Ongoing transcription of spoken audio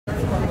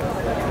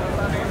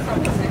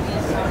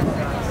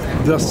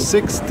The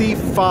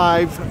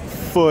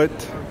 65-foot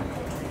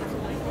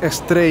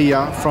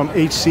Estrella from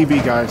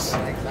HCB, guys.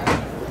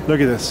 Look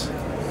at this.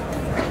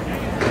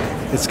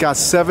 It's got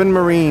 7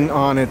 marine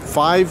on it,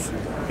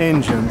 5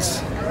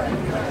 engines.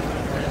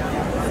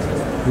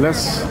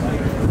 Let's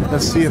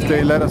see if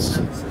they let us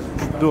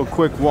do a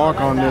quick walk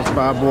on this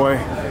bad boy.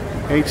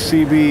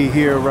 HCB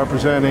here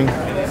representing,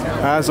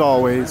 as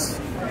always.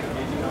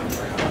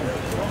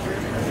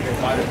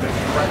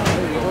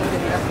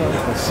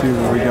 Let's see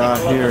what we got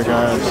here,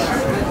 guys.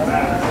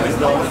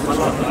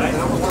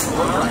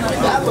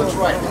 That looks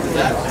right.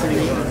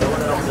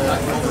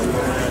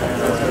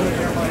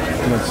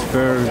 That's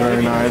very,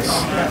 very nice.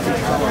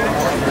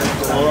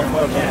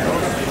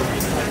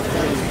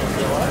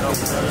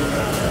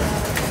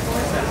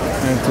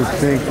 And to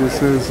think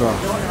this is a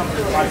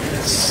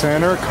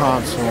center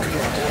console.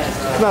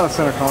 It's not a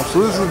center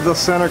console. This is the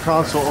center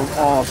console of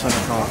all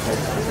center consoles.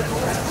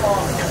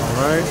 All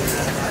right.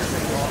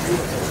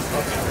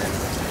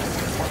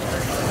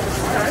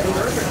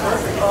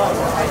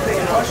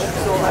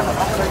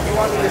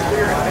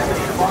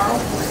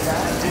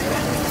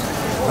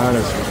 That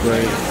is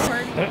great.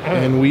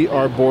 And we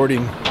are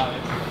boarding.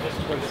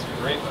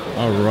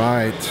 All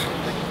right.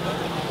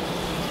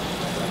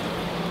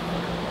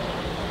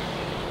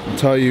 I'll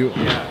tell you,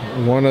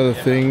 one of the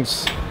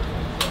things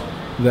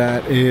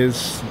that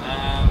is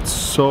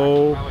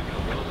so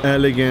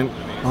elegant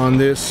on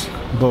this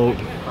boat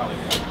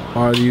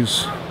are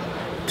these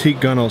teak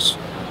gunnels.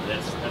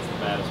 That's the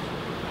baddest.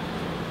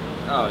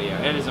 Oh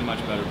yeah, it is a much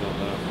better build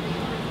though.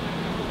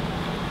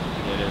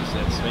 It is.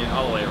 It's, I mean,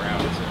 all the way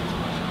around. It's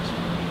much nicer.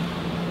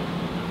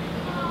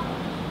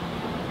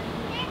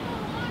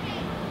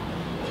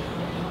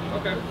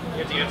 Okay.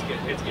 It's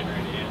getting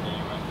ready to end anyway.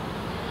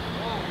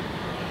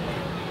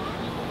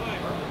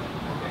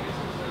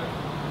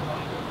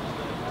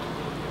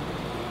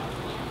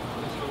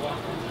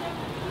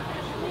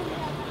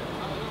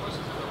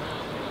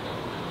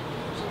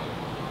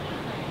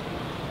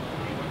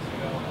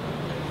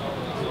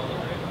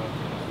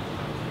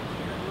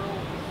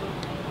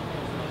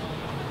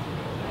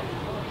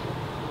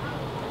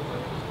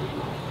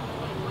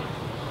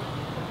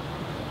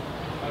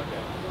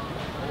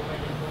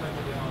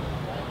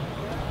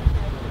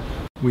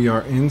 We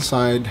are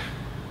inside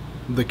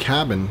the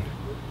cabin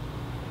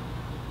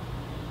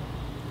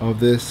of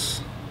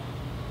this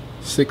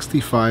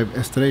 65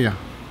 Estrella.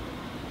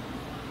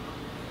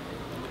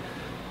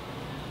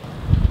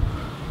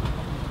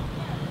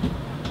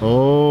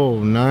 Oh,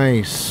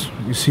 nice.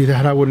 You see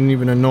that? I wouldn't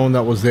even have known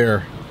that was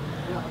there.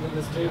 Yeah, and then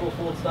this table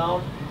folds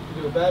down.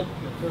 You do a bed,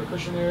 you put a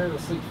cushion there, it'll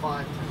sleep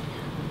fine.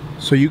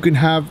 So you can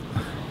have,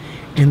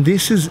 and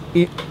this is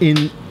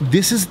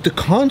this is the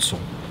console.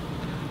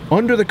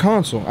 Under the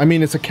console. I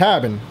mean, it's a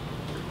cabin.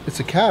 It's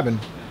a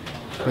cabin.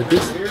 But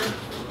this here,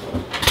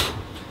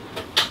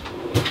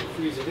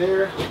 freezer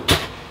there.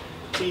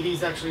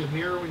 TV's actually a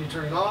mirror when you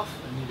turn it off,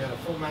 and you got a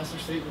full master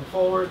statement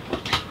forward.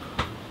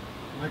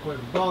 Microwave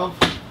above.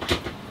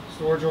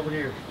 Storage over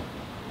here.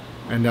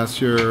 And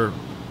that's your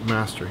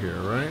master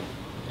here, right?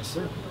 Yes,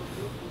 sir.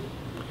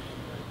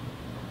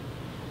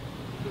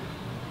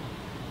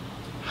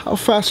 How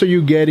fast are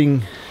you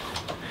getting?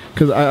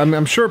 Because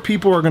I'm sure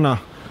people are gonna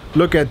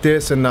look at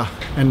this, and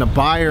the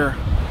buyer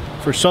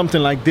for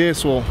something like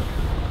this will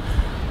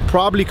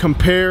probably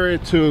compare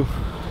it to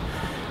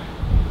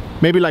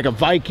maybe like a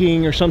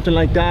Viking or something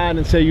like that,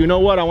 and say, you know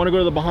what, I want to go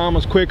to the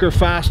Bahamas quicker,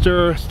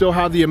 faster, still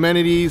have the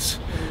amenities,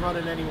 and run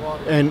in any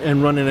water.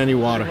 And run in any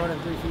water. Run in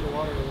 3 feet of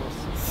water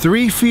with us.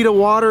 3 feet of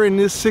water in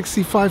this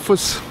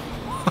 65-foot.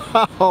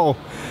 Wow,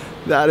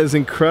 that is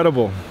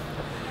incredible.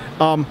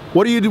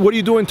 What do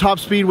you do in top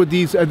speed with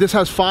these? This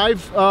has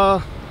 5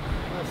 submarines.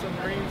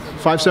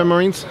 5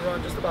 submarines.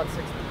 Just about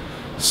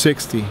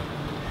 60.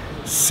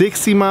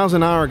 60 miles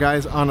an hour,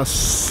 guys, on a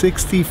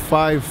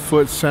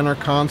 65-foot center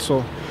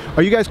console.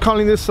 Are you guys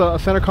calling this a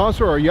center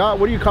console or a yacht?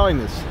 What are you calling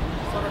this?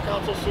 Center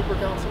console, super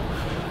console.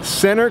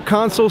 Center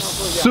console,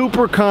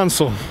 super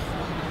console.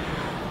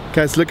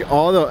 Guys, look at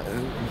all the.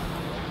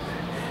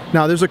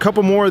 Now, there's a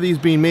couple more of these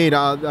being made.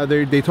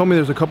 They told me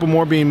there's a couple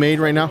more being made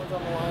right now.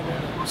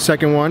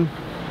 Second one.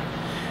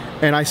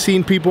 And I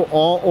seen people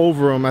all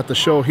over them at the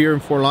show here in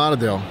Fort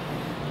Lauderdale.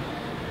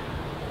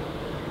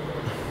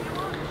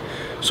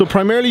 So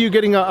primarily you're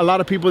getting a lot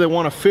of people that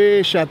want to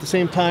fish, at the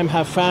same time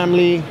have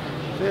family.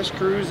 Fish,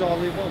 cruise, all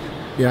the above.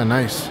 Yeah,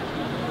 nice.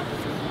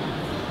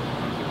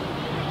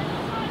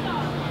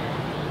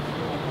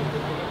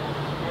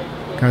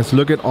 Guys,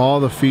 look at all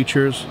the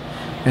features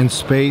and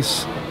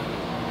space.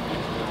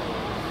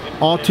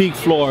 All teak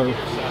floor.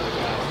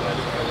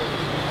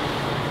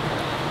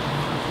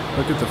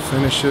 Look at the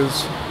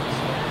finishes.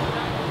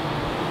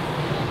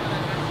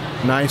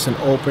 Nice and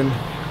open.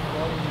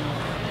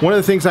 One of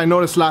the things I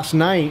noticed last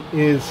night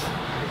is,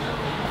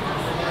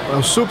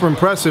 super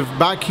impressive,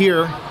 back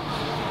here,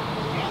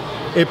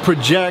 it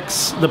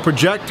projects, the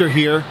projector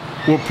here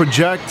will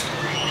project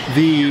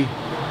the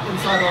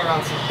inside or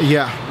outside.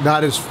 Yeah,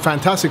 that is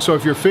fantastic. So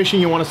if you're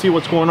fishing, you want to see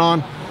what's going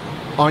on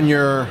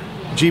your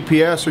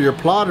GPS or your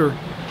plotter,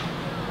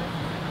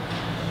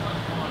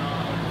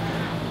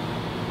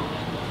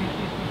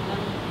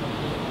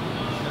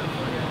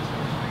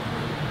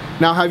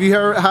 Now, have you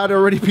ever had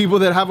already people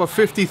that have a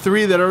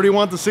 53 that already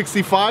want the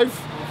 65?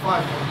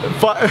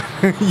 Yeah.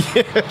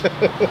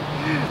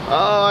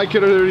 Oh, I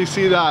could already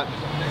see that.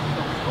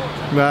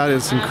 That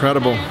is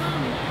incredible.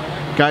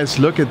 Guys,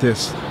 look at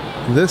this.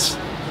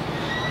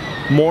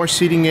 More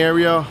seating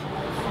area,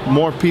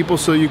 more people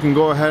so you can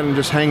go ahead and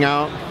just hang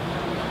out.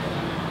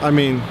 I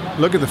mean,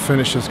 look at the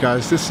finishes,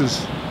 guys. This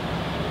is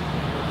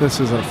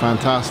a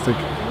fantastic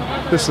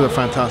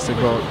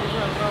boat.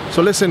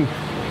 So listen,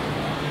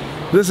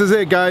 this is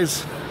it,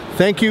 guys.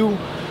 Thank you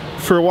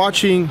for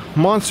watching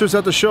Monsters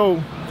at the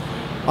Show.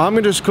 I'm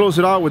gonna just close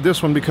it out with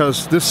this one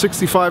because this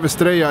 65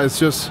 Estrella is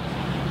just,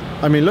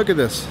 I mean, look at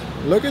this.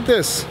 Look at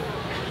this.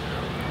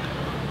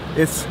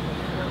 It's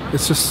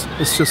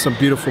just a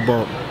beautiful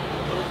boat.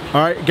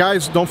 All right,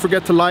 guys, don't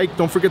forget to like,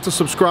 don't forget to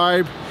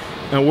subscribe,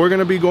 and we're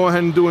gonna be going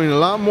ahead and doing a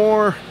lot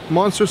more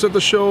Monsters at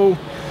the Show,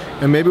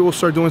 and maybe we'll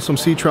start doing some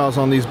sea trials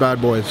on these bad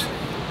boys.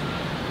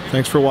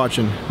 Thanks for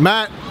watching.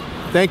 Matt,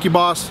 thank you,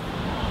 boss.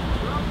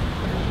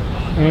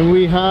 And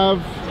we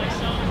have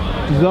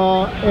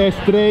the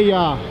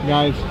Estrella,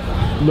 guys.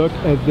 Look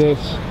at this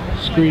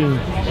screen.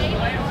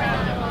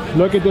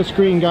 Look at this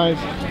screen, guys.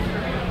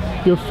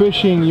 You're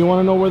fishing. You want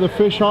to know where the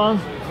fish are?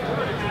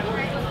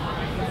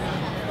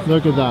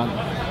 Look at that.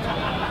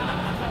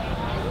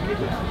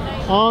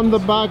 On the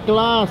back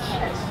glass,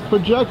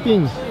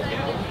 projecting.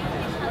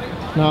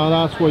 Now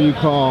that's what you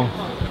call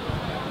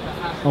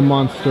a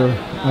monster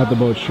at the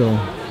boat show.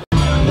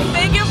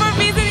 Thank you for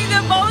visiting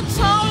the boat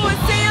show. We'll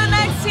see you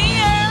next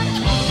year.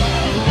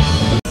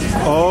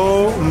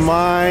 Oh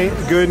my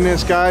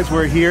goodness, guys,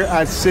 we're here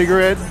at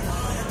Cigarette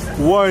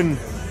 1,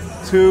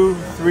 2,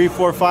 3,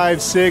 4,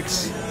 5,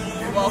 6.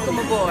 Welcome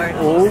aboard.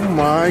 Oh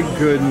my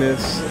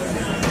goodness.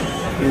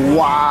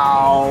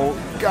 Wow.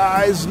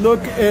 Guys,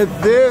 look at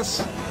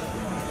this.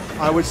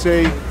 I would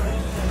say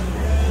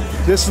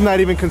this is not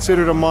even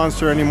considered a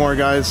monster anymore,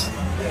 guys.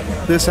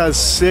 This has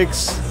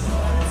 6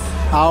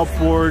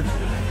 outboard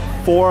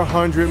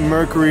 400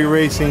 Mercury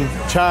racing.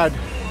 Chad,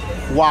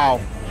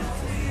 wow.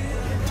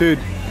 Dude,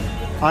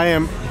 I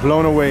am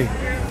blown away.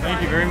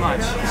 Thank you very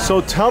much.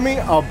 So tell me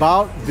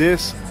about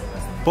this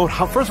boat.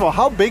 First of all,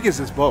 how big is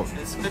this boat?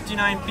 It's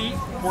 59 feet,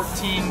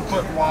 14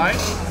 foot wide.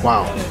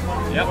 Wow.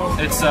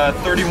 Yep. It's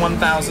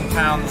 31,000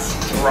 pounds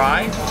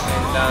dry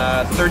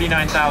and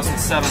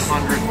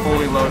 39,700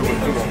 fully loaded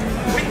with fuel.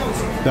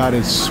 That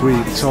is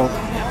sweet. So,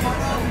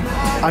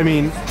 I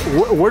mean,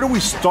 where do we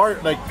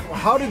start? Like,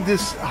 how did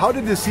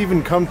this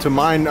even come to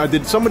mind?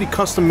 Did somebody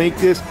custom make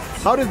this?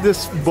 How did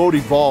this boat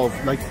evolve?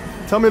 Like,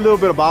 tell me a little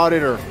bit about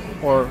it,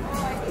 or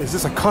is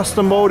this a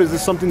custom boat? Is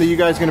this something that you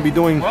guys are going to be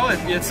doing? Well,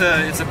 it's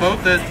a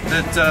boat that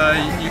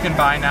you can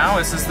buy now.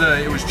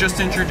 It was just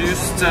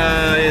introduced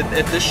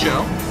at this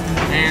show,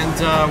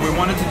 and we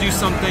wanted to do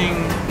something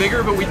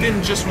bigger, but we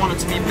didn't just want it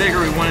to be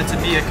bigger. We wanted it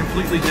to be a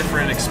completely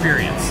different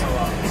experience.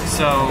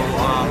 So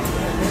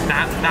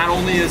not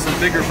only is it a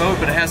bigger boat,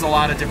 but it has a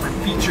lot of different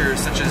features,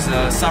 such as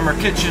a summer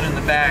kitchen in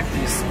the back.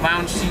 These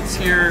lounge seats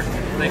here,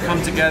 they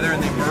come together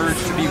and they merge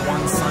to be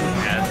one sun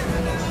pad.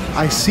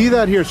 I see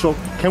that here. So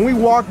can we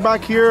walk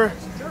back here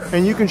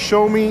and you can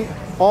show me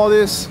all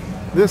this?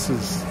 This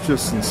is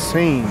just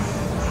insane.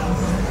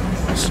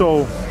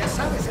 So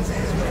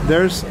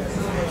this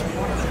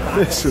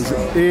is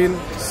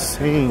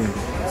insane.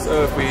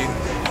 So if we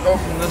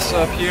open this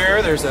up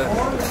here, there's a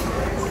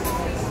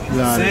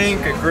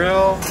sink, a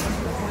grill.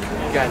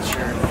 You got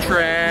your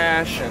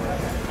trash and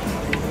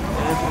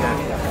you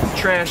got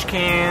trash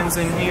cans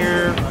in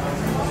here.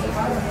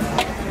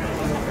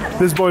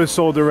 This boat is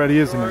sold already,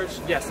 isn't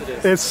it? Yes, it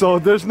is. It's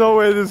sold. There's no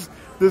way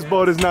this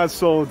boat is not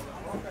sold.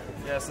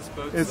 Yes, this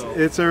boat's sold.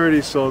 It's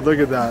already sold. Look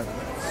at that.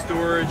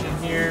 Storage in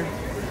here.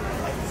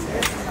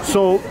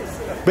 So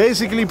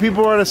basically,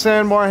 people are at a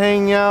sandbar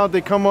hanging out.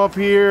 They come up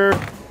here,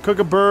 cook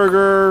a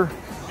burger,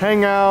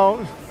 hang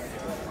out.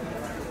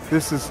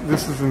 This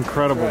is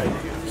incredible.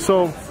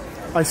 So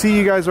I see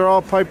you guys are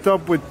all piped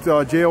up with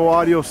JO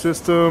audio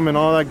system and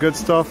all that good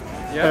stuff.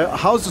 Yep.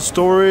 How's the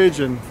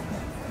storage and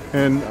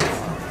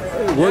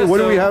what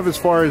do we have as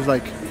far as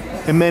like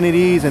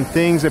amenities and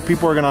things that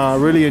people are gonna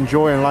really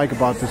enjoy and like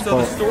about this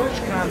boat? So the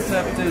storage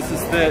concept is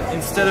that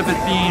instead of it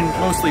being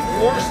mostly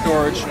floor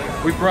storage,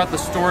 we brought the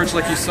storage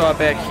like you saw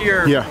back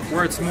here,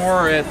 where it's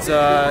more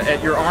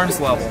at your arm's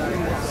level.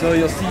 So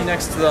you'll see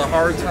next to the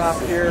hard top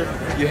here,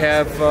 you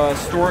have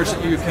storage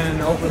that you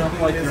can open up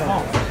like your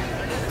home.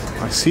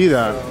 I see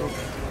that.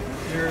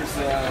 Here's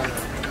a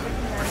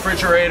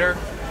refrigerator.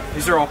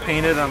 These are all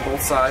painted on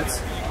both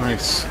sides.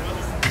 Nice.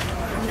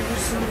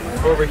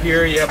 Over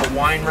here you have a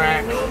wine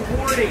rack.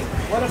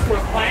 What if we're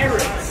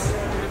pirates?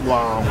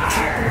 Wow.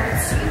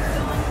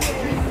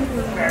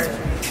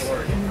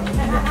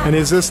 And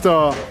is this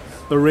the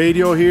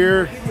radio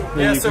here?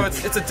 Yeah, so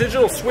it's a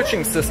digital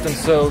switching system.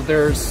 So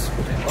there's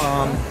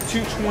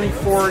two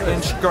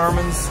 24-inch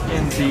Garmins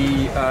in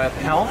the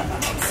helm,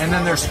 and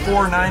then there's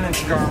 4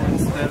 9-inch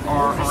Garmins that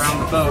are around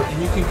the boat,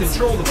 and you can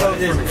control the boat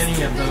from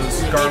any of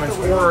those Garmins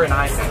or an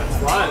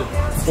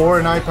iPad. Or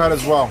an iPad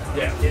as well.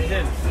 Yeah.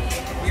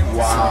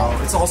 Wow.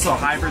 So it's also a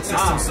hybrid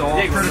system, so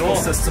all critical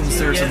systems,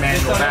 there's a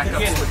manual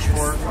backup switch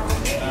for.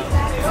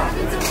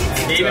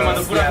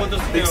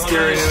 Big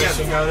stereos,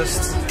 you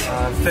noticed.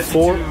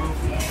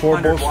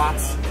 5200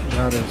 watts.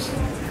 That is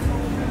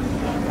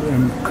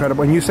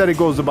incredible. And you said it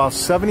goes about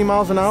 70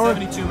 miles an hour?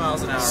 72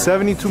 miles an hour.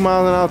 72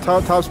 miles an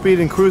hour top speed,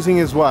 and cruising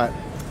is what?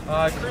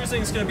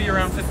 Cruising is going to be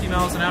around 50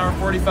 miles an hour,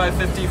 45,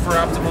 50 for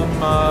optimum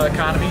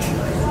economy.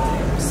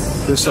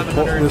 This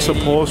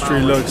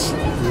upholstery looks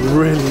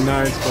really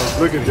nice, folks.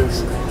 Look at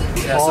this.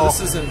 Yeah, so this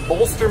is in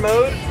bolster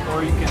mode,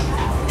 or you can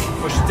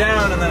push it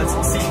down and then it's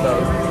in seat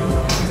mode.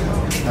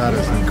 That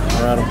is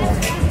incredible.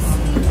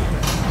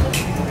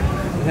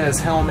 It has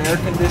helm air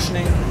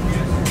conditioning.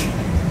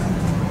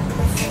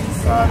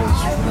 That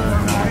is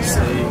very nice.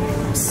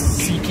 A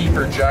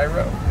Seakeeper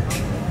gyro.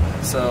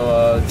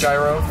 So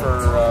gyro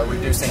for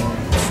reducing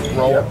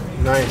roll. Yep,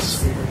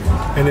 nice.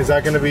 And is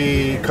that going to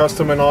be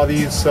custom in all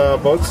these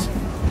boats?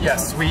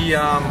 Yes, we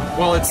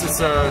well, it's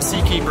a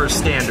Seakeeper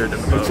standard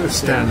in the boat. It's a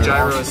standard.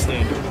 Gyro is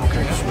standard.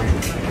 Okay,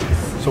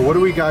 sweet. So what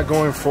do we got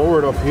going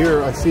forward up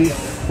here? I see.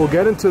 We'll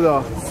get into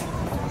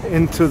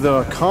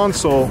the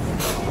console,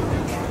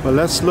 but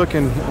let's look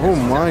in. Oh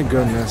my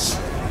goodness!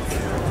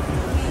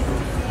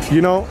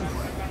 You know,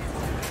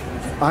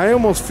 I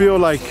almost feel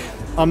like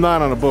I'm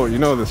not on a boat. You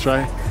know this,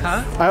 right?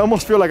 Huh? I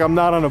almost feel like I'm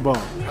not on a boat.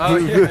 Oh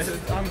yeah,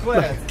 I'm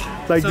glad.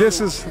 Like so,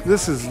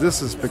 this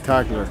is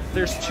spectacular.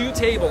 There's 2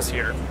 tables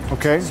here.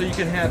 Okay. So you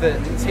can have it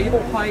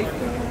table height,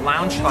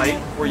 lounge height,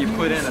 where you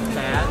put in a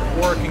pad,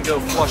 or it can go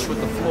flush with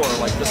the floor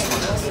like this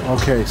one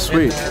is. Okay,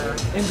 sweet. And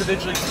they're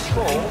individually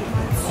controlled,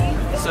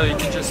 so you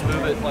can just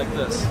move it like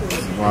this.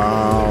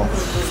 Wow.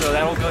 So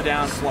that'll go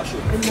down flush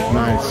with the floor.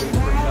 Nice.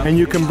 And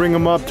you can bring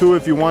them up too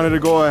if you wanted to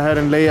go ahead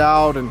and lay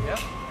out, and Yep.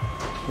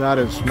 that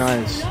is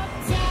nice.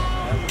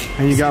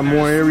 And you got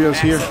more areas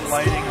here.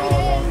 Lighting all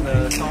along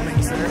the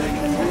combings there.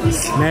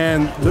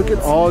 Man, look at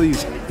all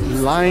these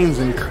lines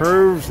and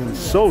curves, and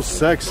so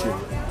sexy.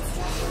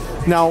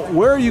 Now,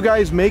 where are you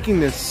guys making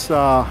this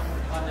boat?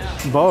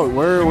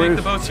 We make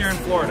the boats here in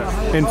Florida.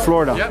 In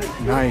Florida. Yep.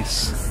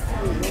 Nice.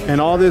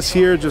 And all this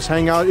here, just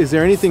hang out. Is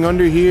there anything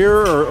under here,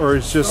 or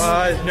it's just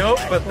Nope,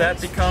 but that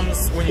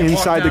becomes when you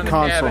inside walk the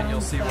down console? cabin,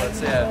 you'll see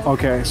what's at.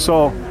 Okay,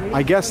 so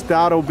I guess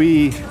that'll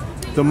be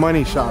the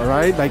money shot,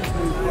 right? Like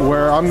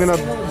where I'm gonna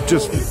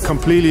just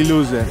completely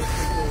lose it.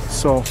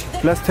 So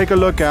let's take a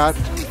look at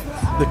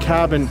the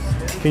cabin.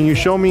 Can you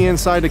show me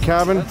inside the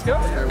cabin? Let's go.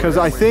 Because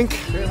I think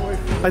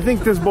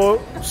this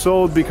boat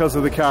sold because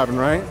of the cabin,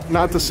 right?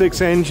 Not the 6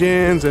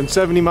 engines and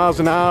 70 miles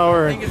an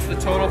hour. I think it's the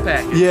total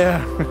package.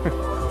 Yeah.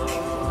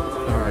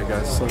 All right,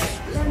 guys. So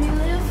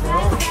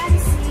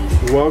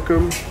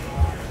welcome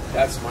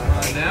That's my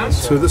line down.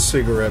 to the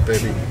cigarette,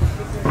 baby.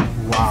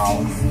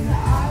 Wow.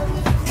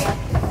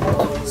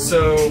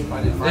 So,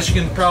 as you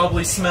can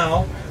probably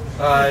smell,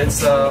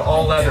 it's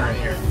all leather in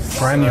here.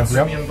 Brand new, yep.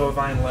 Premium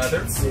bovine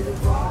leather.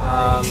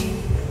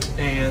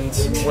 And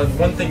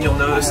one thing you'll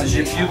notice is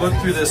if you look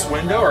through this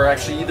window, or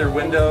actually either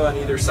window on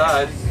either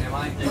side,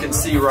 you can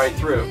see right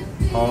through.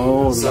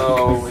 Oh,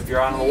 So if you're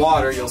out on the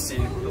water, you'll see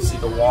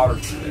the water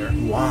through there.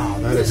 wow,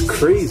 that is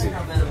crazy. You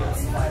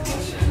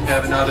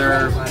have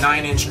another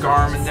 9-inch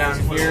Garmin down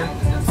here.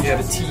 You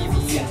have a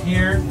TV in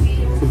here.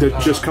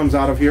 That just comes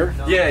out of here?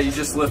 Yeah, you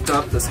just lift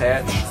up this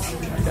hatch.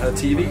 You got a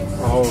TV.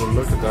 Oh,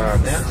 look at that.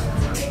 Yeah.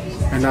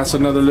 And that's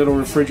another little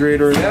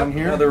refrigerator down Yep,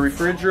 here? another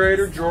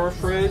refrigerator, drawer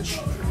fridge,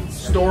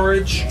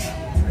 storage.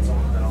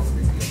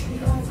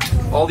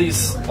 All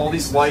these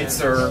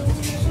lights are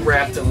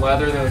wrapped in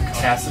leather. They're a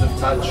capacitive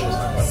touch.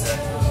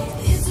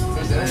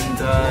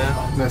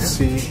 And Let's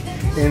see.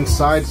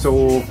 Inside,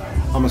 so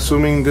I'm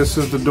assuming this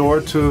is the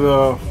door to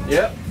the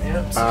yep.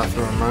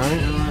 bathroom, right?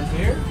 And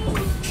here,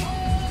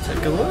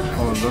 take a look.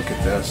 Oh, look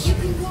at this.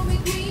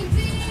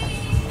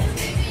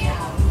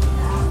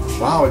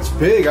 Wow, it's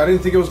big. I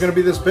didn't think it was going to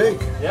be this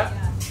big. Yeah.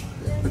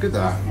 Look at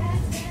that.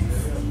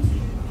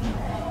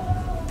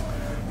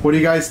 What do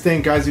you guys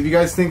think, guys? If you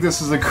guys think this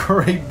is a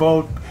great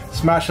boat,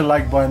 smash the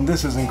like button.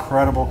 This is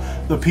incredible.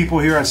 The people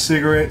here at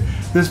Cigarette,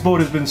 this boat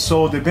has been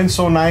sold. They've been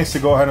so nice to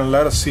go ahead and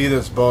let us see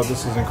this boat.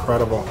 This is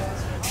incredible.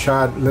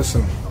 Chad,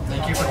 listen.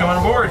 Thank you for coming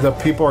aboard. The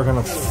people are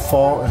going to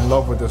fall in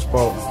love with this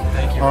boat.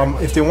 Thank you.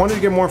 If they wanted to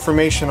get more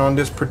information on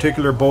this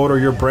particular boat or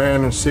your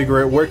brand and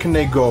Cigarette, where can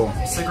they go?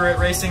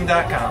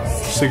 CigaretteRacing.com.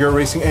 Cigarette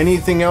Racing.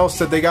 Anything else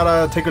that they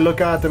gotta take a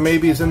look at that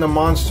maybe is in the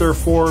Monster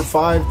 4 or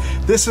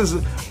 5? This is,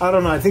 I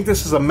don't know, I think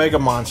this is a mega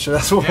monster.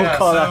 That's what we'll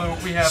call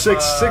that. We have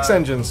six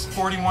engines.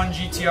 41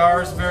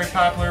 GTR is a very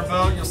popular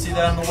boat. You'll see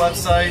that on the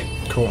website.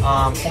 Cool.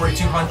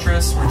 42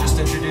 Huntress. We're just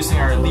introducing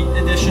our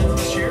Elite Edition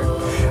this year.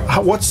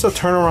 What's the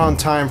turnaround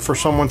time for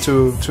someone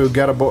to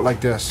get a boat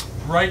like this?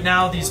 Right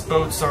now, these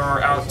boats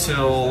are out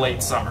till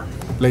late summer.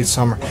 Late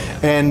summer.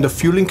 And the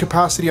fueling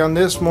capacity on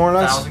this, more or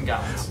less? 1,000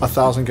 gallons.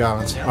 1,000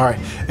 gallons. Yeah. All right.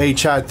 Hey,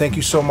 Chad, thank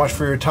you so much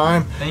for your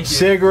time. Thank you.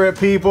 Cigarette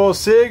people,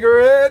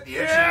 cigarette. Appreciate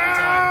your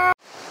time.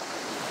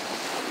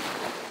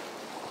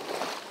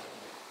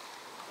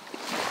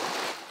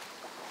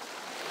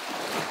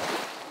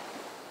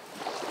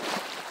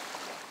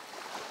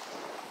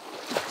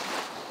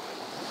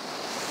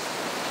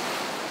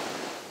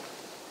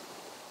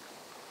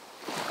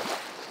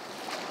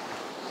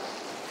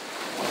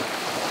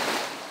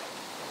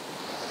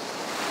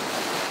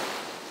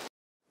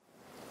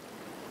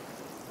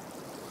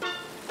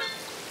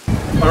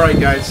 Alright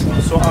guys,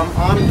 so I'm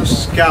on the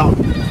Scout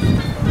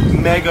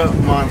Mega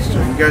Monster.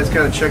 You guys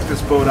gotta check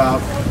this boat out.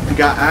 We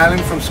got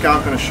Alan from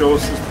Scout gonna show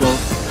us this boat.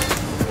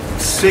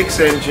 6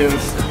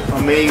 engines,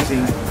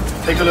 amazing.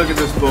 Take a look at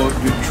this boat.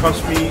 You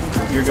trust me,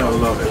 you're gonna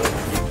love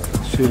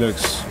it. She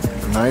looks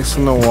nice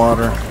in the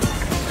water.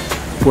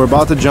 We're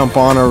about to jump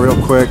on her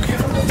real quick.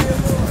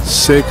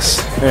 6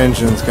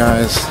 engines,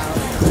 guys.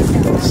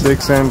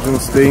 6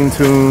 engines. Stay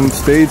tuned.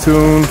 Stay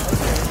tuned.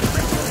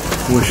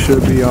 We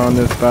should be on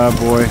this bad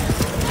boy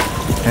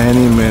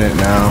any minute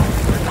now.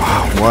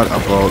 Wow, what a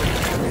boat.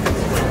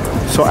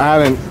 So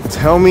Alan,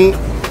 tell me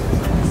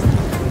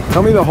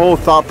the whole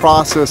thought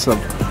process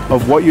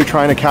of what you're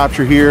trying to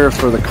capture here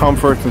for the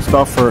comforts and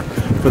stuff for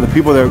the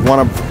people that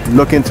want to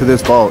look into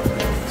this boat.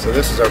 So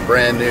this is our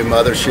brand new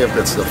mothership.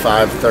 It's the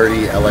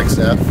 530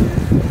 LXF.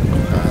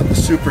 The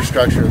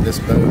superstructure of this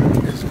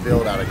boat is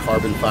built out of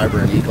carbon fiber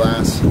and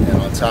e-glass,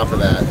 and on top of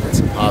that,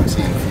 it's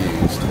epoxy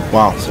infused.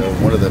 Wow. So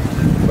one of the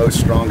most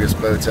strongest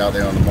boats out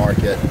there on the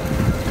market.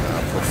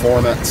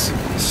 Performance,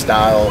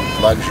 style,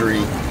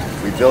 luxury.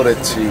 We built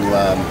it to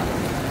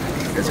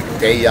as a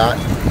day yacht,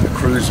 a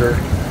cruiser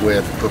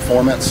with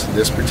performance.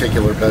 This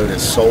particular boat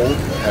is sold. It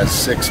has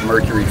 6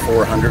 Mercury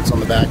 400s on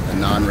the back, the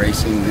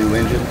non-racing new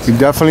engines. You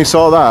definitely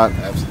saw that.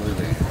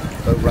 Absolutely.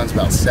 The boat runs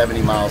about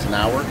 70 miles an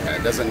hour.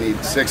 It doesn't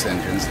need 6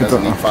 engines. It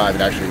doesn't need 5.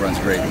 It actually runs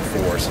great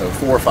with 4. So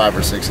 4, 5,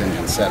 or 6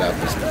 engine setup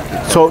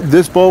is. So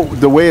this boat,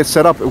 the way it's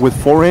set up with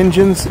 4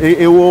 engines,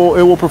 it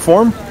will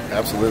perform?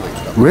 Absolutely.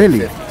 Really?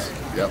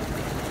 50s. Yep.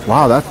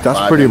 Wow,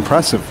 that's pretty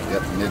impressive.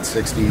 Yep, mid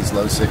 60s,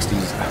 low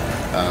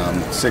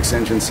 60s. 6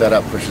 engine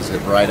setup pushes it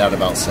right at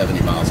about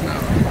 70 miles an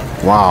hour.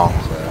 Wow.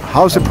 So,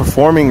 how's it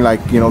performing, like,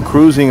 you know,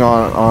 cruising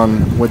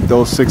on with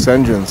those 6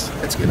 engines?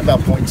 It's getting about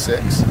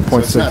 0.6. So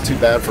it's not too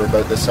bad for a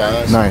boat this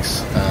size.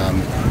 Nice.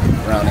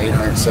 Around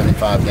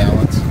 875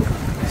 gallons.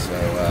 So,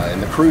 and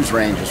the cruise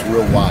range is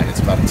real wide. It's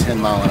about a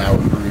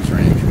 10-mile-an-hour cruise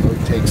range. The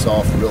boat takes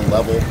off real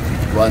level,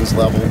 runs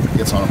level,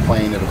 gets on a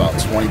plane at about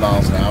 20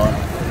 miles an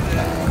hour.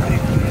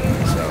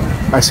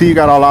 I see you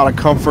got a lot of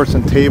comforts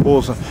and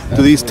tables.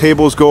 Do these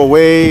tables go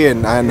away?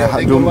 And yeah,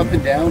 they go up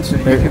and down, so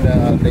you can.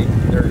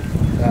 They're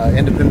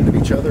independent of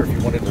each other. If you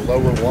wanted to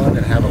lower one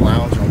and have a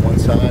lounge on one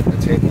side, and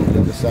a table on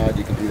the other side,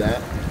 you can do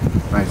that.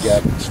 Nice. You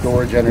got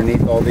storage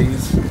underneath all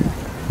these.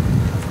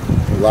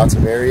 Lots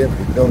of area.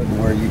 We built it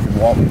where you can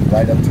walk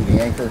right up to the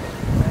anchor,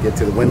 get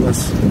to the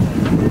windlass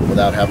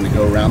without having to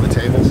go around the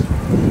tables.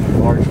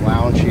 Large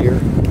lounge here.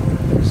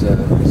 There's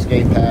an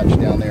escape hatch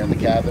down there in the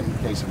cabin in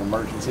case of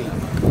emergency.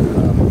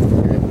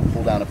 You're able to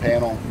pull down a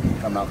panel,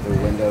 come out through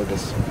a window.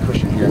 This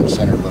cushion here in the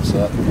center lifts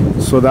up.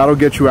 So that'll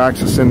get you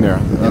access in there.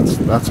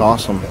 That's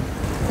awesome.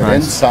 And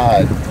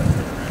inside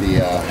the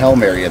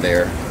helm area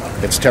there,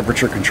 it's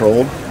temperature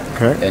controlled.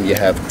 Okay. And you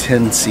have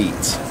 10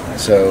 seats.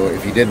 So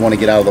if you did want to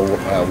get out of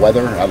the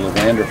weather, out of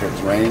the wind, or if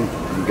it's raining,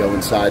 you can go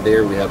inside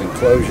there. We have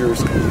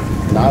enclosures,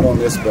 not on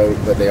this boat,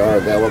 but they are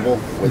available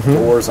with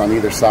doors on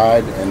either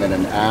side, and then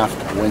an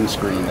aft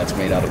windscreen that's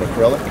made out of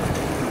acrylic.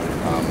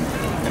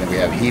 And then we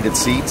have heated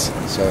seats,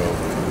 so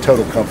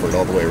total comfort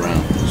all the way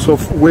around. So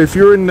if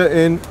you're in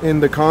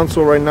the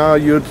console right now,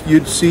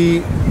 you'd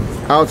see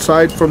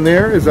outside from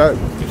there. Is that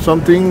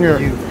something? Or?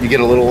 You get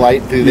a little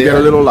light through there. You get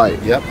a little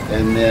light. Yep.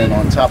 And then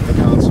on top of the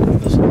console,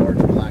 this large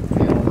black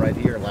panel right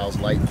here allows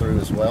light through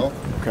as well.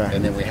 Okay.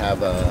 And then we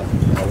have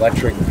an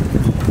electric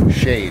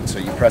shade, so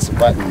you press a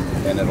button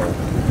and it'll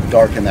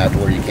darken that to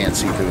where you can't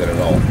see through it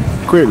at all.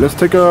 Great. Let's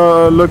take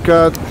a look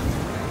at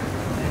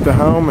the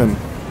helm and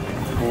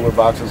cooler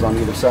boxes on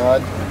either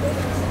side.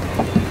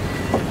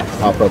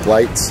 Pop-up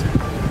lights.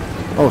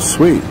 Oh,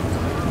 sweet.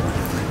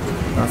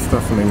 That's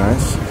definitely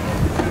nice.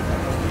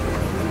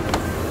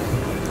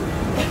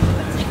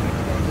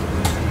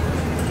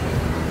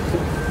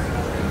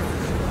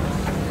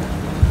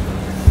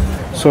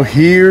 So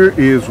here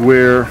is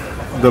where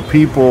the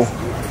people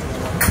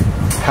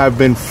have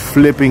been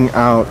flipping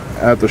out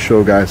at the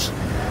show, guys.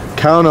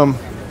 Count them,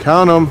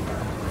 count them.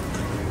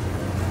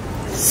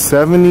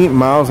 70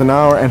 miles an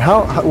hour. And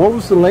what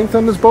was the length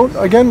on this boat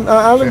again,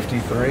 Alan?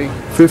 53.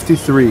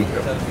 53.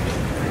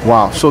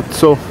 Wow. So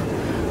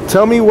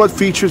tell me what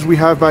features we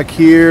have back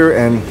here.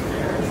 And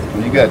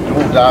you got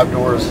dual dive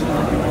doors.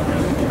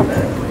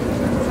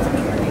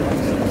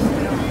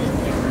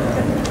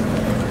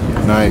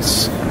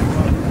 Nice.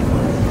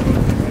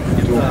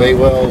 Dual bay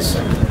wells.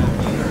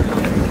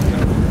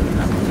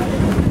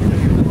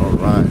 All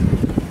right.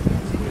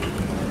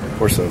 Of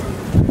course, a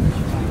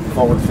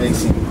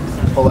forward-facing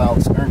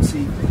pull-out stern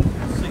seat.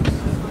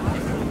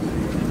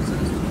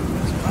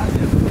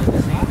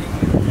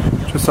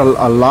 Just a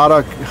lot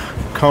of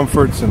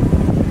comforts and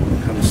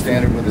comes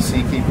standard with the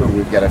Seakeeper.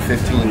 We've got a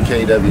 15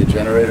 kW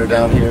generator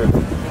down here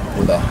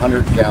with a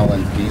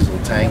 100-gallon diesel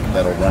tank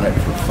that'll run it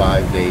for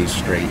 5 days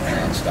straight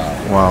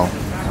non-stop. Wow.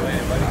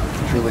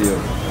 Truly a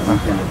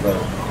weekend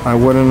boat. I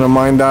wouldn't have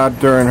minded that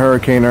during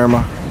Hurricane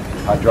Irma.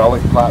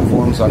 Hydraulic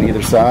platforms on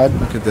either side.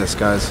 Look at this,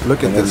 guys.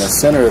 Look at this. And in the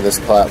center of this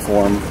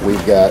platform,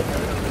 we've got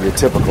your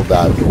typical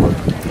dive door.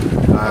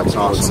 That's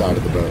awesome. Side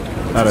of the boat.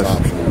 That is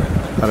optional.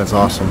 That is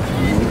awesome.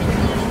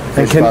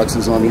 Fish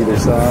boxes on either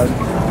side.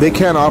 They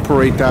can't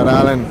operate that,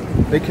 Alan.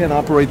 They can't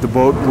operate the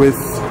boat with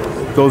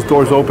those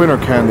doors open, or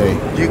can they?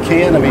 You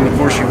can. I mean, of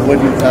course, you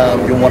wouldn't.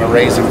 You'll want to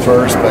raise them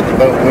first, but the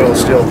boat will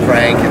still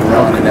crank and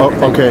run and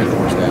everything. Okay. With the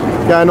doors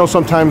down. Yeah, I know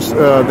sometimes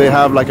they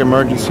have like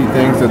emergency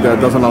things that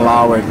doesn't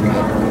allow it.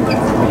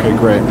 Okay,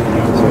 great.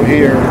 So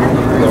here,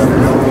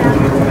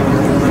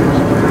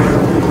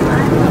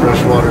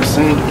 freshwater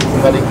sink,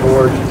 cutting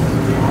board,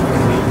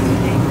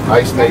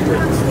 ice maker,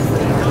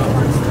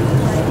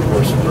 of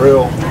course, a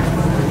grill.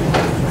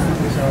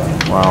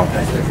 Wow.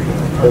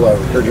 Pull-out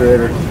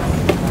refrigerator.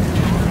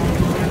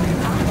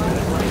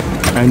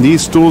 And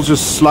these stools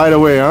just slide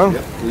away, huh?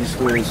 Yep, these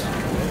stools.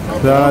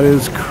 That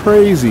is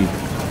crazy.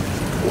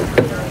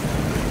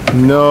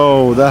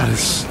 No, that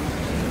is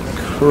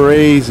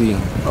crazy.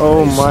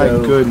 Oh my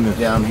goodness.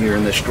 Down here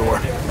in this drawer.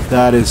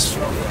 That is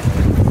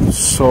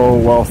so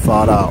well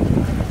thought out.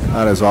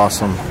 That is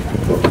awesome.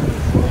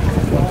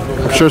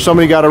 I'm sure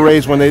somebody got a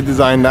raise when they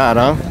designed that,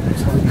 huh?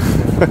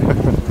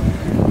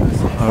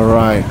 All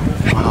right.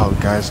 Wow,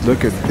 guys,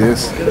 look at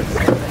this.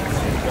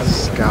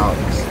 Scout.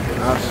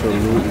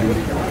 Absolutely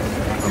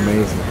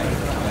amazing.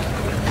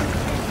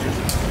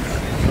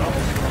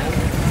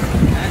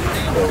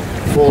 So,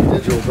 full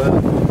digital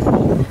boat.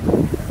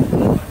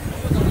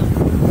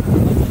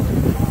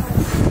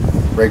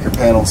 Breaker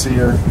panels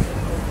here.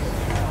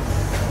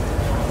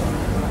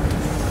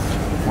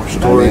 More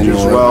storage as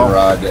Manual well.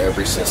 rod to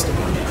every system.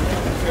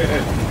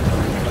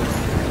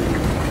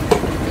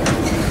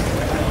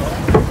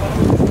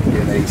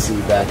 An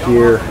AC back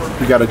here.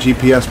 You got a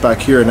GPS back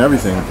here and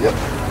everything. Yep.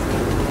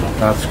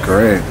 That's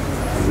great.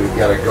 We've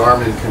got a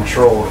Garmin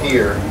control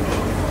here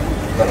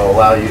that'll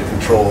allow you to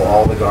control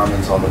all the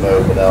Garmins on the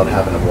boat without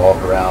having to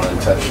walk around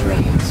and touch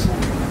screens.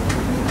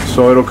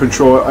 So it'll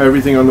control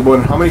everything on the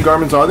boat. How many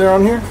Garmins are there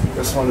on here?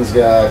 This one's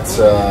got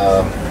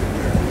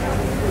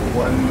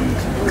 1,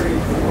 2, 3,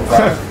 4,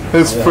 5.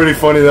 It's pretty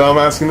funny that I'm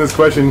asking this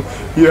question.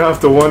 You have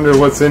to wonder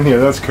what's in here.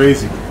 That's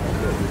crazy.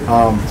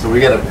 So we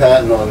got a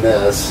patent on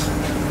this.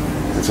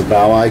 It's a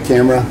bow eye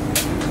camera.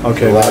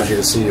 Okay. It allows you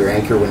to see your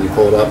anchor when you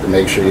pull it up and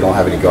make sure you don't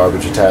have any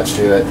garbage attached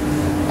to it.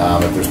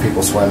 If there's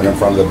people swimming in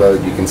front of the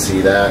boat, you can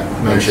see that.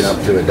 Nice. Inching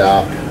up to a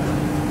dock.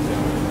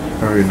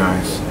 Very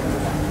nice.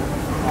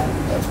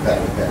 That's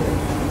patent.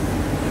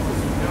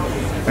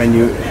 And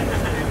you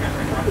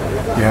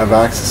have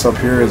access up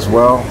here as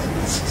well.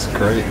 This is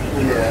great.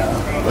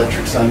 Yeah,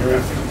 electric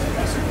sunroof.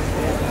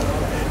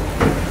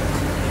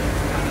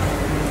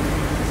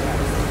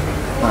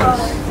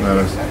 That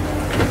is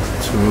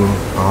too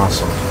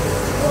awesome.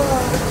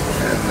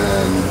 And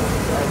then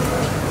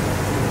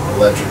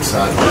electric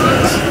side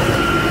windows.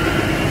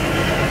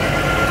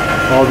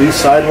 Oh, these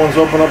side ones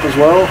open up as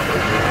well?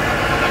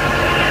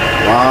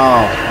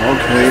 Wow,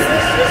 okay.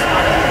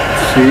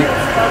 See?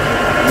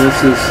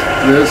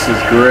 This is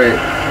great.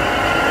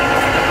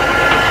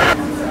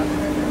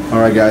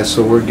 Alright guys,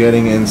 so we're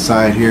getting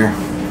inside here.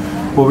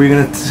 What were you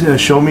gonna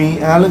show me,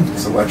 Alan?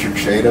 It's electric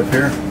shade up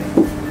here.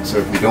 So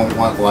if you don't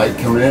want light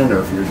coming in, or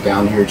if you're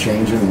down here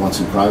changing and want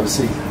some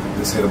privacy,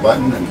 just hit a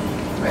button and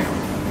bam.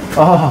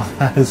 Oh,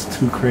 that is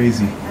too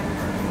crazy.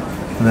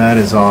 That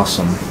is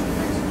awesome.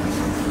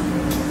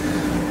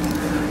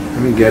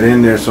 Let me get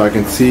in there so I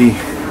can see,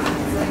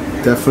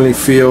 definitely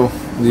feel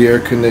the air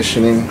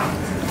conditioning.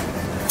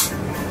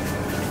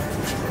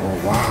 Oh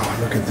wow,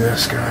 look at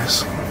this,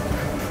 guys.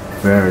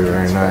 Very,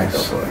 very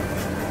nice.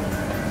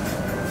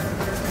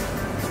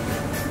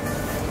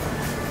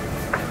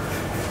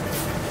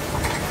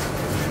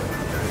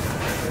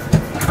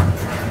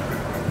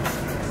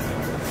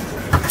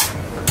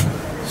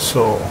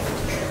 So,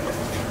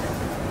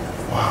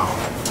 wow.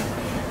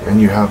 And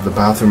you have the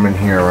bathroom in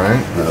here,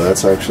 right? No,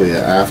 that's actually an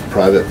aft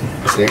private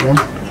stateroom.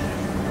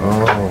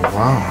 Oh,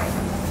 wow.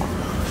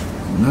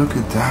 Look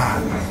at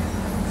that.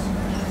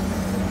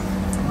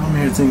 I'm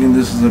here thinking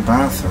this is a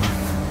bathroom.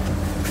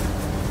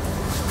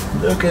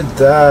 Look at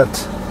that.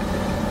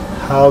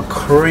 How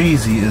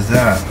crazy is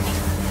that?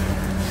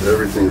 So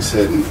everything's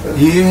hidden.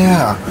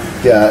 Yeah.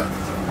 Got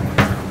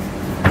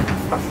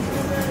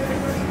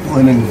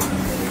linen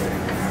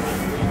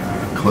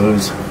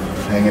clothes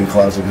hanging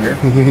closet here.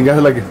 You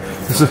got like,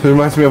 this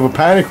reminds me of a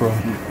panic room.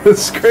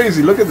 It's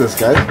crazy. Look at this,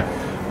 guy.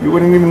 You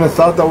wouldn't even have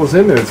thought that was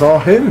in there. It's all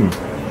hidden.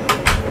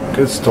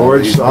 Good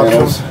storage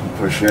options.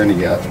 Push here, and you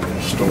got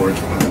storage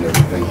behind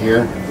everything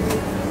here.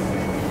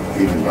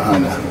 Even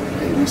behind the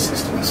AV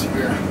systems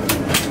here.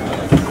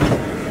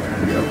 There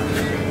we go.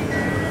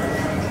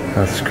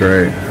 That's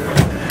great.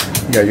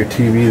 You got your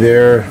TV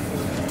there.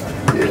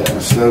 Yeah,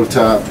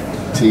 stovetop,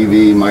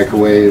 TV,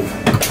 microwave.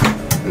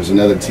 There's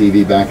another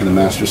TV back in the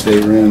master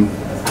stateroom.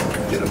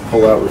 Get a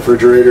pull-out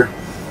refrigerator,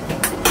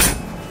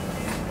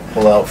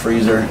 pull-out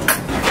freezer,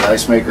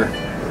 ice maker.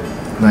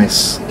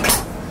 Nice.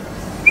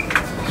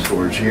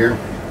 Storage here,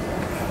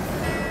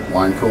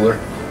 wine cooler.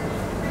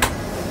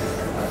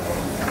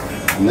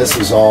 And this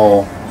is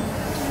all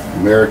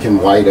American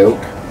white oak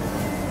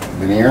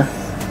veneer.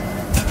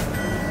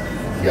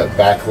 You got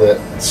backlit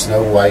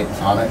snow white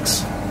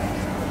onyx,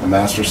 the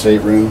master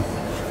stateroom.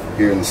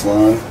 here in the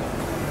salon.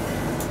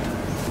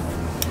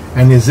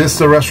 And is this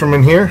the restroom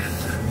in here?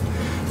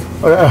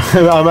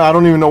 I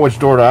don't even know which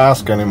door to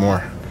ask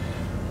anymore.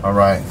 All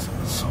right.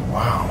 So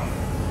wow.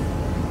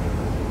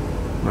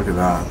 Look at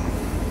that.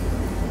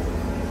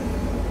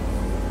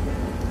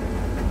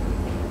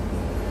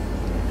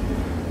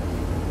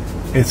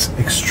 It's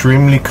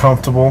extremely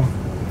comfortable.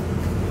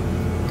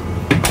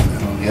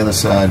 And on the other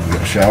side, we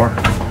got a shower.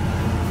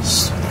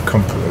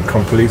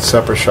 Complete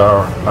separate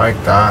shower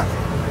like that.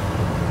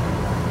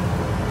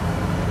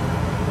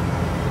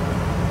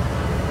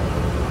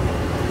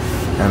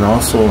 And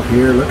also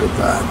here, look at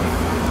that.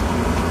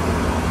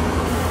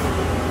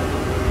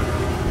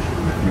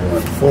 If you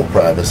want full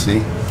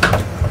privacy,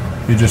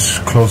 you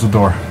just close the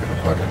door.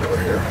 plug the door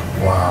here.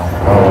 Wow.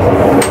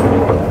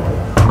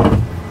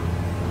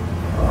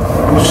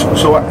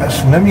 So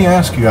let me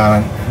ask you,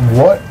 Alan,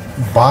 what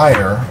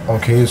buyer,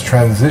 okay, is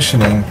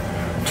transitioning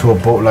to a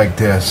boat like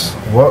this?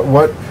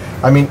 What?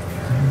 I mean,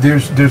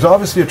 there's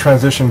obviously a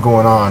transition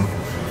going on,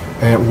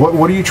 and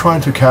what are you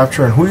trying to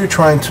capture, and who are you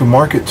trying to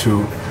market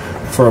to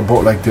for a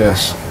boat like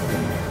this?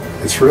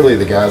 It's really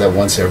the guy that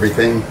wants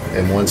everything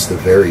and wants the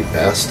very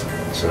best.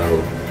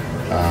 So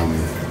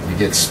you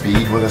get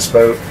speed with this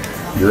boat.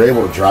 You're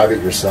able to drive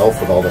it yourself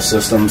with all the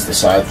systems, the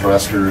side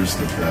thrusters,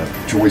 the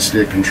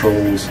joystick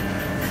controls.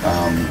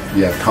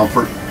 You have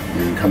comfort.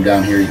 You can come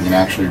down here, you can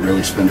actually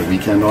really spend a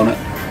weekend on it.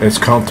 It's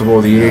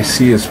comfortable, the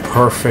AC is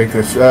perfect.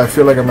 I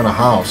feel like I'm in a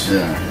house.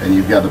 Yeah, and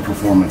you've got the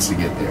performance to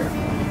get there.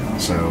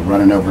 So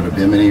running over to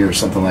Bimini or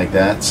something like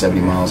that,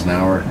 70 miles an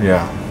hour,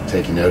 yeah,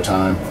 take you no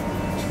time.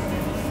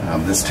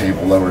 This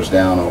table lowers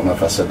down, I don't know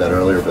if I said that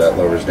earlier, but that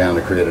lowers down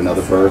to create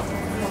another berth.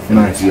 And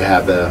nice. if you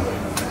have the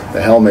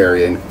helm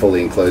area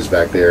fully enclosed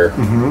back there,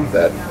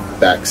 that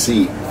back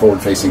seat,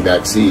 forward-facing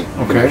back seat,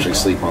 you can actually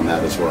sleep on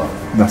that as well.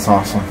 That's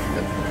awesome.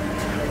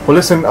 Well,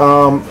 listen,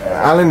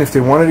 Alan, if they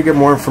wanted to get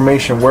more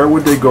information, where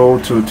would they go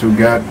to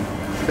get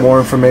more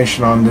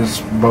information on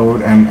this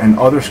boat and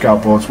other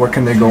Scout boats? Where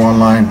can they go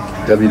online?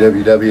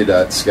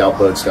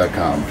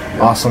 www.scoutboats.com.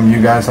 Awesome. You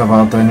guys have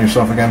outdone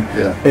yourself again?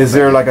 Yeah. Is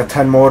there like a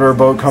 10-motor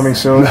boat coming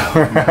soon?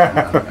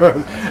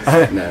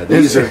 No,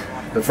 these are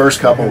the first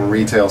couple were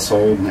retail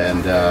sold,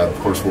 and of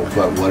course we'll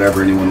put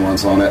whatever anyone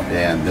wants on it.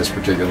 And this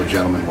particular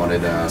gentleman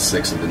wanted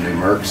 6 of the new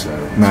Mercs, so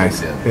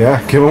nice.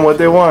 Yeah, give them what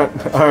they want.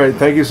 All right,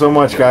 thank you so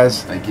much,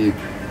 guys. Thank you.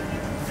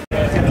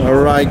 All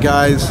right,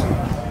 guys,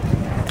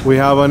 we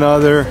have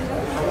another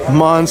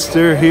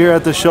monster here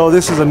at the show.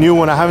 This is a new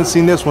one. I haven't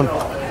seen this one.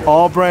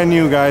 All brand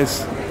new,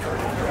 guys.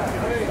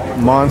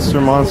 Monster,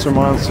 monster,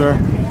 monster.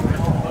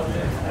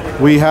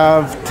 We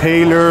have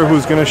Taylor,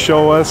 who's gonna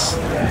show us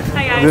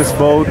this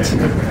boat.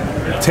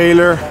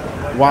 Taylor,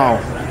 wow.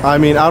 I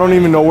mean, I don't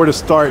even know where to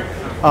start.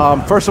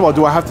 First of all,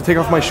 do I have to take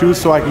off my shoes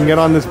so I can get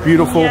on this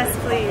beautiful? Yes,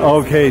 please.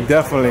 Okay,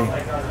 definitely.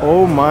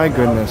 Oh my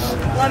goodness.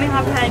 Let me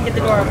hop ahead and get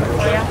the door open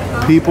for you.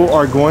 People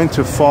are going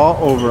to fall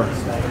over. All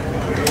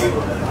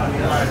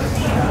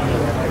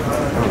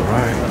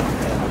right.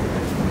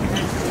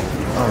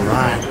 All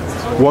right.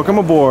 Welcome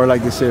aboard,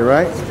 like they say,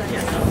 right?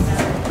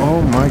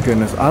 Oh my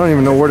goodness. I don't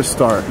even know where to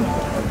start. So,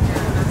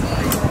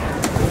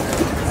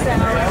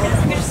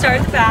 you just start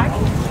at the back.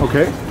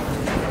 Okay.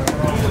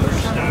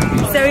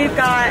 So we've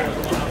got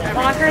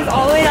lockers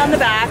all the way down the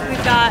back.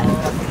 We've got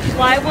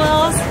live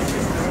wheels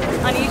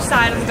on each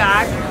side of the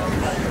back.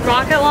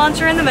 Rocket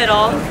launcher in the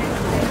middle.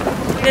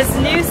 This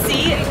new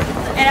seat,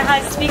 and it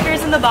has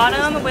speakers in the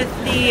bottom with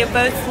the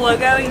boat's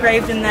logo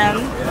engraved in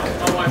them.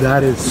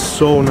 That is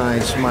so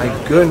nice. My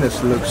goodness,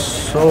 it looks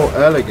so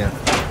elegant.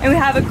 And we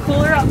have a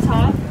cooler up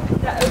top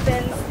that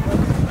opens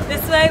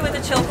this way with a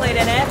chill plate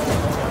in it.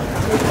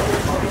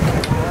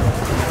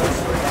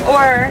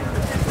 Or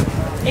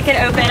it can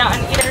open on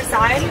either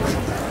side.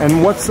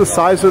 And what's the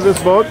size of this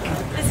boat?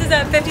 This is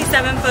a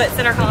 57-foot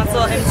center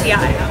console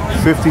MTI.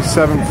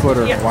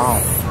 57-footer. Yes. Wow.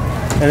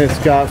 And it's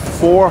got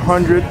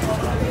 400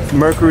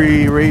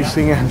 Mercury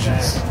racing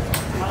engines.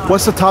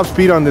 What's the top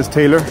speed on this,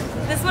 Taylor?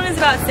 This one is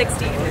about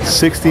 60.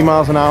 60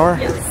 miles an hour?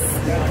 Yes.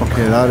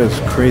 Okay, that is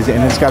crazy.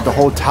 And it's got the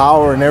whole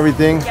tower and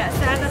everything? Yes,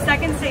 it has a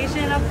second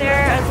station up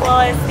there as well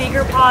as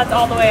speaker pods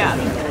all the way up.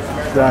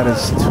 That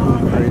is too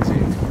crazy.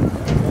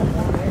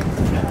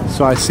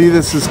 So I see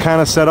this is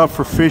kind of set up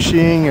for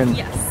fishing. And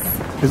Yes.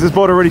 is this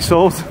boat already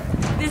sold?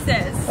 This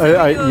is. So we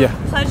do a yeah.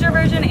 pleasure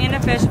version and a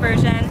fish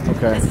version.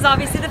 Okay. This is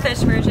obviously the fish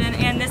version,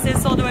 and this is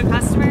sold to a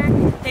customer.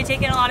 They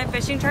take in a lot of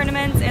fishing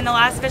tournaments. In the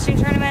last fishing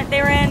tournament they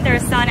were in, their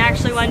son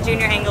actually won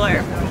junior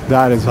angler.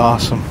 That is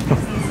awesome.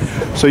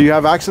 So you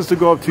have access to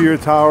go up to your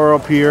tower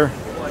up here.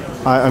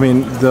 I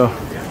mean, the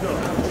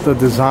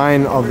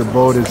design of the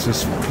boat is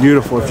just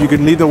beautiful. If you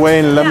could lead the way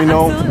and let me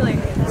know. Absolutely.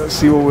 Let's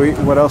see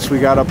what else we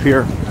got up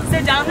here. So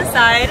down the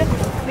side,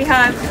 we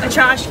have a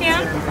trash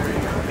can.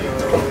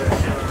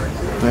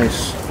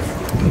 Nice.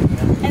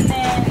 And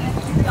then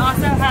we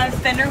also have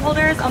fender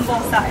holders on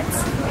both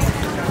sides.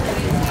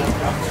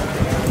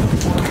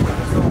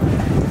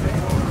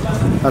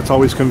 That's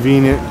always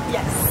convenient.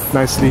 Yes.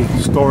 Nicely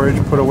storage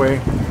put away.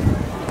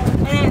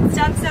 And then it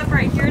steps up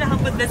right here to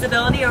help with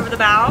visibility over the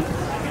bow.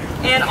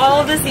 And all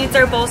of the seats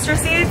are bolster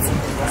seats,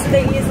 so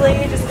they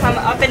easily just come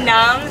up and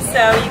down,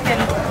 so you can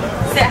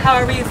sit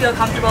however you feel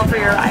comfortable for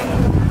your ride.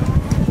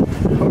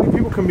 How many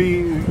people can be,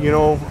 you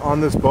know, on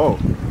this boat?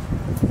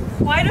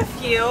 Quite a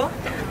few.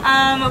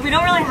 We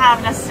don't really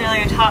have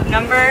necessarily a top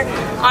number.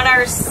 On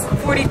our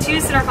 42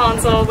 center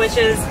console, which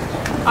is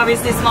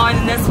obviously smaller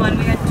than this one,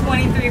 we had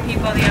 23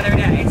 people the other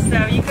day,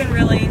 so you can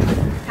really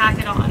pack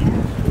it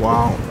on.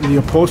 Wow, the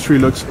upholstery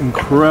looks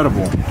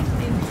incredible.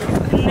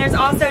 And there's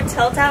also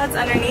tilt outs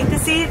underneath the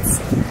seats.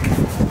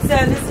 So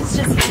this is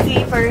just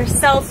easy for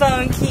cell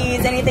phone,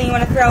 keys, anything you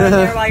want to throw in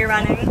there while you're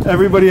running.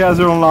 Everybody has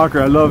their own locker.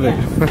 I love it.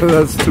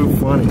 That's too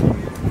funny.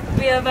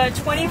 We have a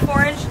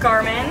 24-inch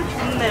Garmin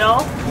in the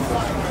middle.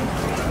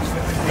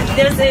 And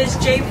this is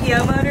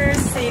JPO motors,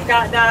 so you've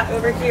got that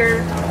over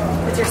here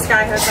with your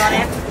skyhook on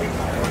it.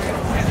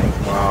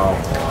 Wow,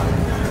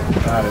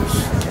 that is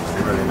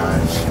really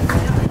nice.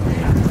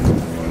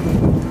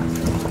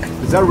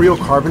 Is that real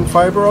carbon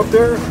fiber up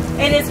there?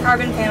 It is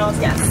carbon panels,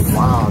 yes.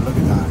 Wow, look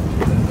at that.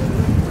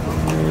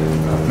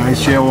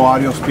 Nice JO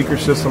audio speaker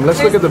system.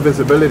 Let's look at the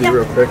visibility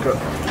real quick.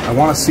 I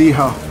want to see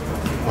how,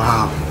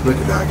 wow, look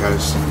at that,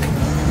 guys.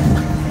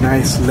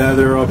 Nice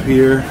leather up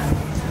here.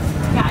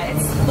 Yeah,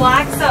 it's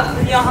black, so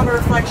you don't have a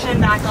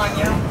reflection back on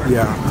you.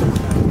 Yeah.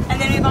 And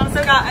then we've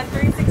also got a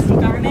 360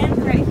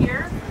 Garmin right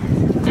here.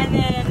 And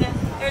then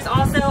there's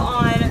also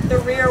on the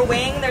rear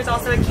wing, there's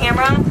also a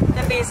camera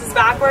that faces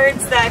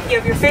backwards that if you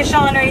have your fish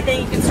on or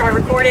anything, you can start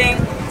recording,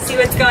 see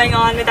what's going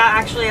on without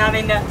actually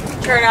having to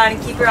turn on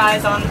and keep your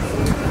eyes on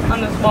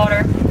the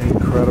water.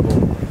 Incredible.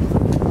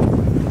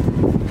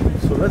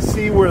 So let's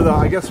see where the,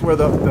 I guess where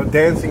the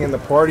dancing and the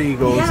party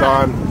goes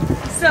on.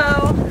 So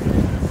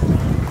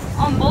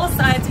on both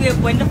sides we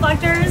have wind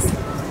deflectors.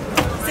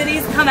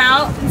 Cities come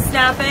out and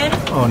snap in.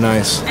 Oh,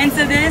 nice. And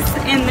so this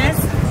and this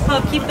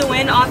help keep the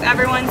wind off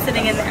everyone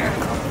sitting in there.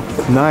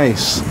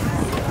 Nice.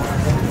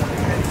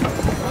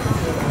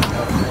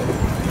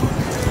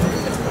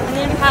 And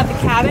then we have the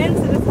cabin,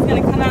 so this is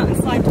going to come out and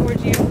slide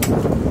towards you.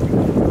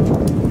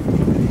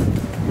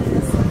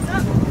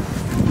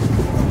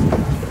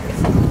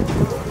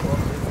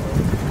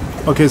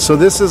 Okay, so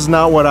this is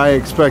not what I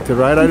expected,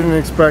 right? I didn't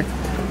expect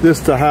this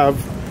to have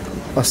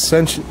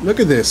ascension. Look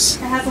at this.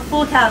 It has a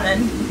full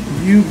cabin.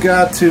 You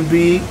got to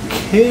be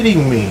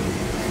kidding me.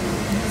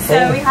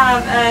 So we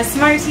have a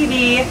smart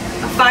TV,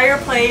 a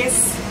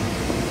fireplace,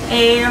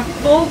 a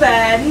full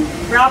bed,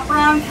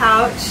 wraparound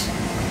couch,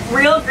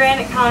 real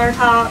granite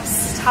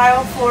countertops,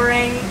 tile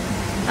flooring,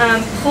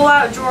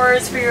 pull-out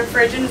drawers for your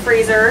fridge and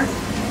freezer.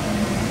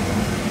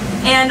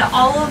 And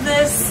all of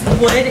this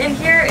wood in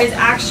here is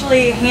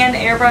actually hand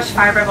airbrushed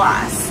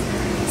fiberglass.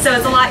 So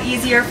it's a lot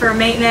easier for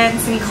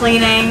maintenance and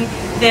cleaning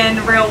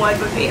than real wood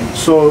would be.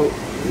 So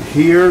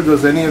here,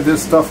 does any of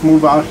this stuff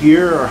move out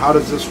here, or how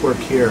does this work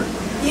here?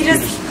 You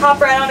just hop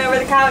right on over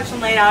the couch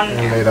and lay down in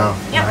there. Lay down.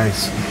 Yep.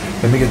 Nice.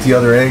 Let me get the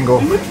other angle.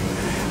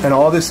 And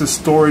all this is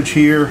storage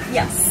here.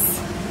 Yes.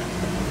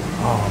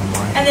 Oh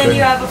my And then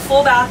you have a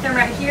full bathroom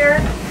right here.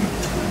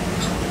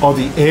 Oh,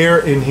 the air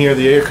in here,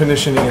 the air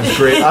conditioning is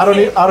great. I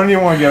don't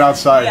even want to get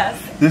outside. Yes.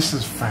 This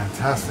is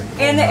fantastic.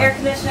 And the air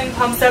conditioning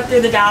pumps up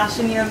through the dash,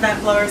 and you have vent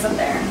blowers up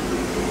there.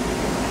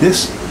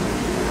 This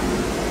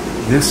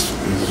is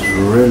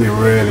really,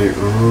 really,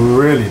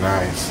 really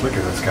nice. Look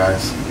at this,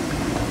 guys.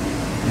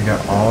 You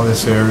got all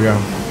this area.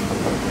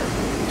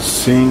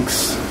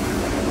 Sinks.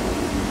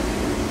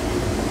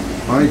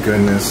 My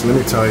goodness, let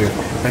me tell you.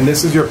 And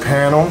this is your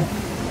panel.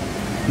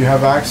 You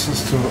have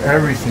access to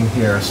everything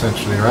here,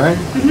 essentially, right?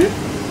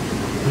 Mm-hmm.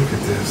 Look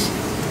at this.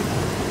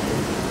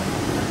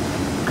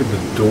 Look at the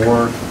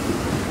door.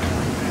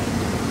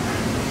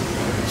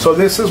 So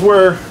this is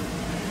where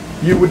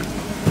you would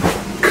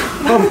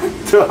come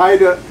to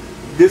hide a,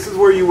 this is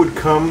where you would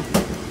come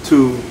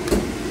to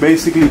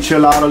basically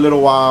chill out a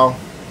little while,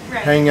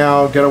 hang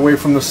out, get away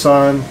from the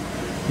sun,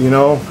 you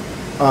know.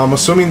 I'm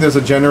assuming there's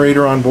a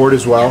generator on board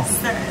as well. Yes,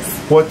 there is.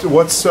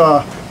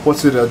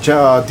 What's it,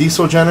 a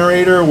diesel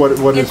generator? What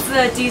is? It's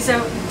the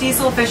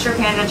diesel Fisher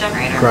Panda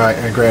generator.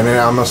 Right, great. And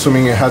I'm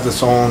assuming it has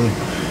its own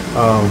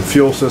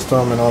fuel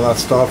system and all that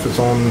stuff, its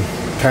own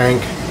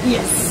tank.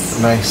 Yes.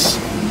 Nice.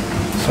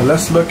 So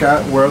let's look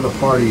at where the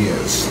party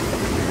is.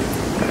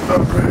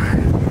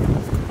 Alright.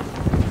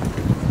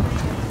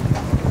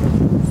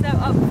 So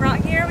up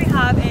front here we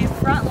have a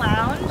front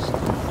lounge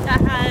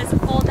that has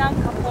fold down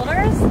cup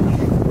holders.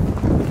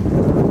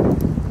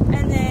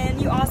 And then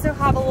you also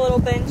have a little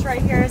bench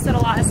right here, so it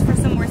allows for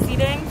some more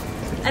seating.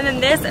 And then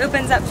this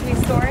opens up to be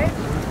storage.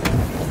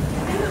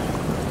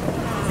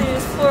 So you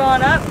just floor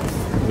on up.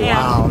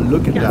 Wow,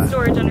 look at that.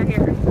 Storage under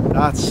here.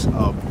 That's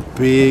a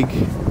big,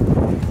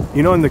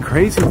 you know, and the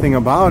crazy thing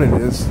about it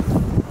is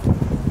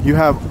you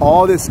have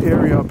all this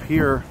area up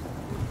here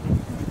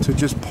to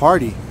just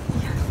party.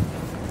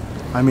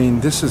 I mean,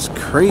 this is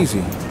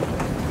crazy.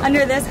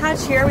 Under this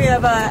hatch here, we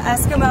have a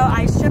Eskimo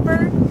ice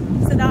chipper.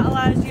 So that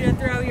allows you to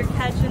throw your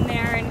catch in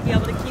there and be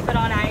able to keep it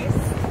on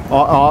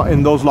ice.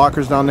 In those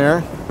lockers down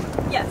there?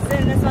 Yes,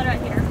 and this one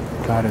right here.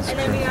 That is And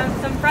then we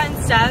have some front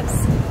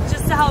steps,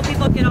 just to help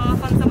people get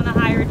off on some of the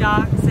higher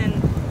docks, and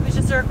it was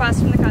just a request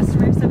from the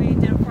customer, so we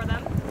did it for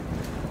them.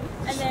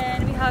 And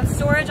then we have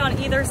storage on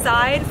either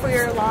side for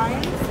your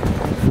lines.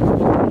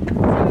 So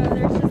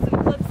there's just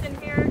some clips in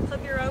here,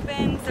 clip your rope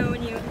in, so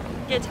when you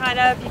get tied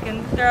up, you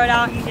can throw it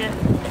out and get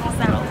all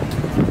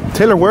settled.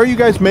 Taylor, where are you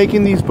guys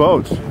making these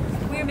boats?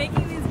 We are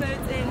making these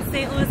boats in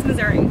St. Louis,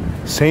 Missouri.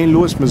 St.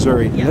 Louis,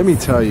 Missouri. Yes. Let me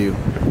tell you,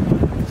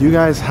 you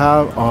guys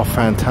have a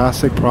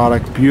fantastic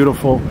product,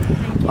 beautiful.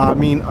 I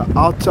mean,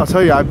 I'll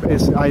tell you,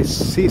 I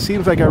see, it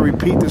seems like I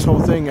repeat this whole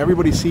thing.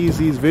 Everybody sees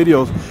these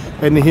videos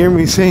and they hear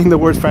me saying the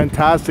words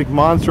fantastic,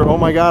 monster, oh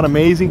my God,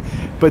 amazing.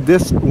 But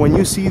this, when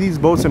you see these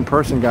boats in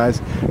person, guys,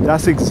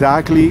 that's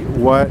exactly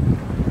what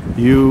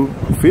you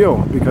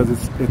feel, because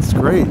it's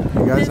great.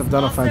 You guys have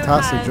done a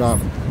fantastic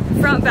job.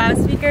 Front bow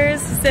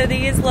speakers, so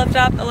these lift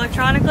up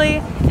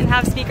electronically and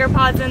have speaker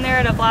pods in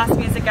there to blast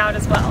music out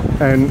as well.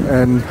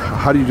 And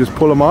how do you just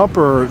pull them up,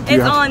 or do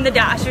it's on the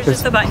dash? There's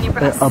just a button you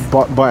press. A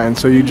button.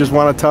 So you just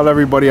want to tell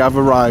everybody I've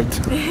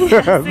arrived.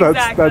 Yes,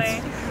 exactly.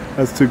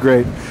 That's too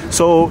great.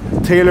 So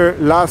Taylor,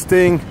 last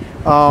thing,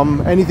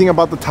 anything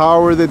about the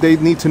tower that they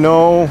need to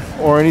know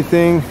or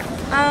anything?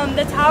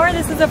 The tower,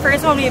 this is the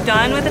first one we've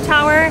done with the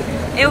tower.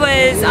 It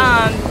was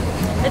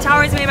the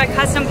tower is made by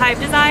Custom Pipe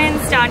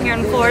Designs down here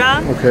in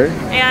Florida. Okay.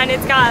 And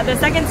it's got the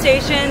second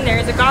station.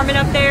 There's a Garmin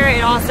up there.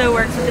 It also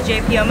works with the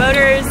JPO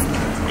motors,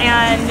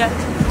 and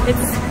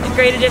it's a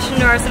great addition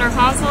to our center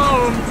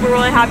console. We're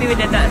really happy we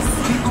did this.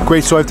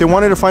 Great. So if they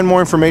wanted to find more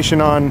information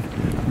on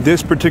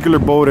this particular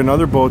boat and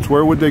other boats,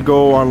 where would they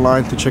go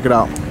online to check it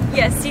out?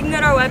 Yes, you can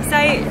go to our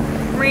website,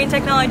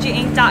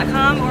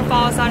 marinetechnologyinc.com, or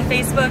follow us on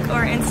Facebook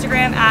or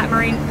Instagram at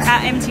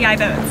MTI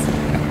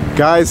Boats.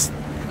 Guys,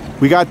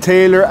 we got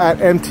Taylor at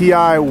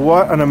MTI.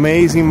 What an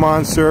amazing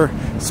monster.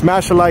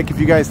 Smash a like if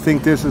you guys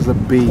think this is a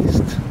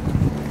beast.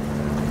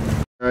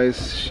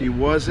 Guys, she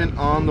wasn't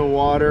on the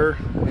water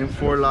in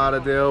Fort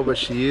Lauderdale, but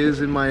she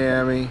is in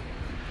Miami.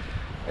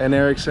 And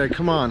Eric said,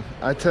 come on.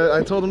 I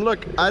told him,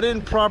 look, I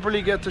didn't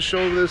properly get to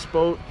show this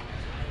boat.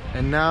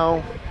 And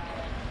now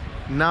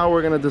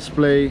we're gonna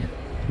display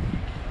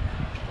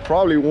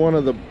probably one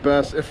of the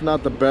best, if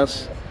not the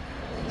best,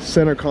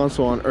 center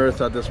console on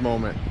earth at this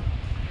moment.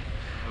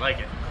 I like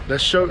it.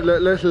 Let's show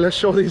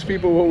these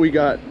people what we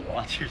got.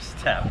 Watch your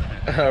step.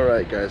 All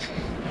right, guys.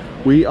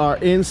 We are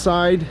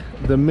inside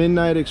the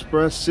Midnight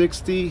Express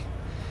 60.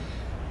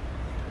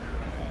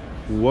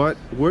 Where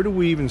do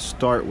we even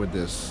start with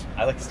this?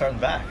 I like to start in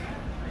the back.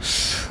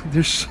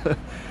 There's,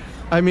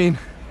 I mean,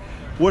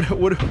 what?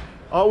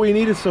 All we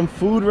need is some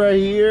food right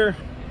here.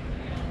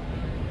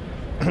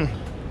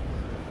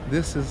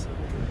 This is.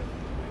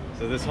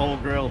 So this whole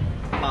grill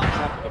pops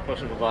up, a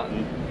push of a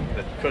button,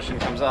 the cushion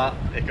comes up,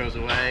 it goes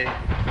away,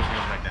 the cushion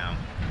goes back down.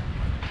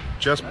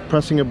 Just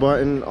pressing a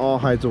button, all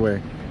hides away.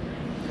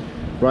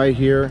 Right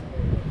here.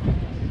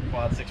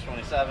 Quad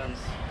 627s.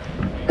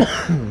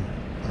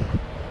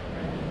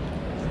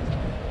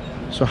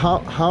 So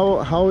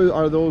how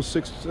are those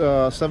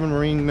 7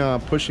 Marine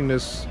pushing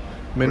this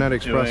Midnight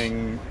Express?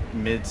 Doing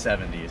mid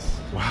 70s.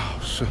 Wow.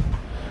 So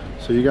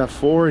you got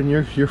 4 and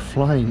you're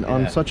flying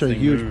on such a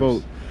huge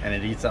boat. And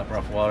it eats up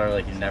rough water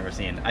like you've never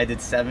seen. I did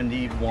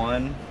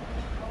 71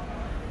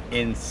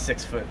 in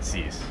 6-foot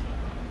seas.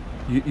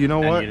 You know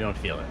what? And you don't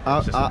feel it.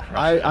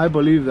 I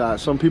believe that.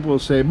 Some people will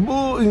say,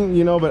 boo,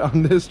 you know, but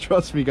on this,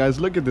 trust me,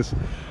 guys, look at this.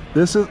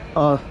 This is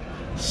a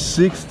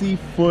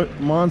 60-foot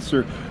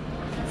monster.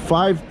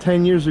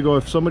 5-10 years ago,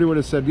 if somebody would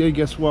have said, yeah,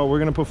 guess what? We're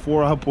gonna put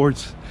 4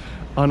 outboards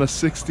on a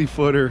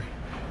 60-footer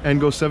and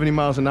go 70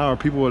 miles an hour,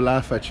 people would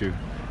laugh at you.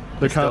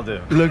 Look how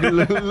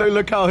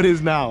look how it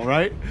is now,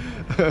 right?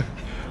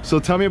 So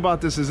tell me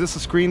about this. Is this a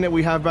screen that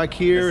we have back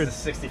here?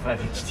 This is a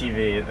 65-inch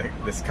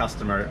TV. This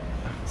customer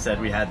said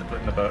we had to put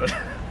in the boat.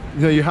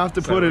 Yeah, you have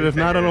to put it. If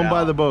not, I don't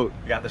buy the boat.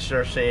 We got the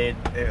Sure shade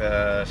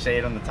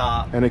on the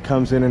top. And it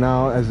comes in and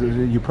out as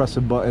you press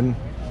a button.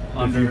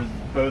 Under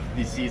both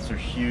these seats are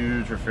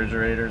huge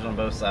refrigerators on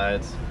both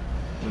sides.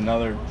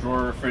 Another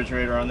drawer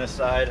refrigerator on this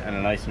side and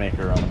an ice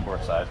maker on the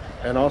port side.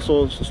 And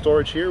also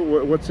storage here.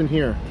 What's in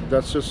here?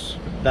 That's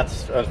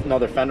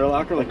another fender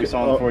locker like we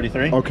saw on the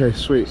 43. Okay,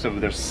 sweet. So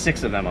there's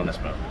 6 of them on this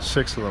boat.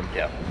 6 of them.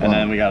 Yeah. Wow. And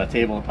then we got a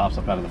table that pops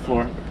up out of the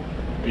floor.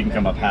 You can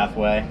come up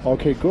halfway.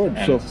 Okay, good.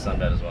 And so it's a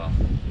sunbed as well.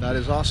 That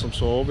is awesome.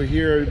 So over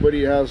here,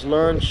 everybody has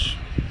lunch.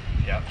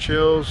 Yeah.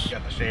 Chills. You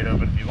got the shade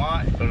open if you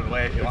want. You put it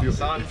away if you want the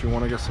sun. If you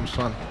want to get some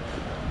sun.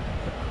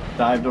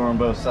 Dive door on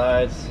both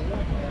sides.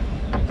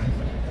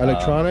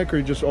 Electronic, or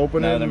you just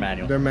open it? No, they're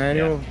manual. They're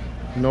manual.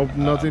 Yeah. Nope,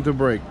 nothing to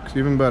break. It's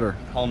even better.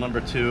 Hull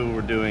number 2,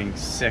 we're doing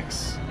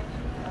 6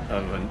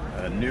 of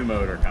a new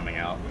motor coming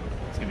out.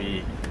 It's gonna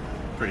be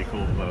a pretty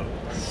cool boat.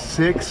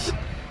 6.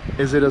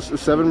 Is it a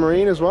 7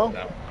 Marine as well?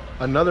 No.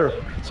 Another.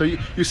 So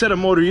you said a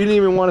motor. You didn't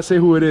even want to say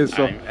who it is.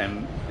 So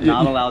I'm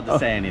not allowed to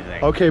say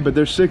anything. Okay, but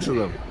there's 6 of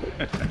them.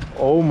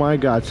 Oh my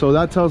God. So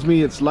that tells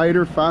me it's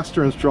lighter,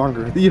 faster, and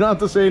stronger. You don't have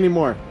to say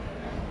anymore.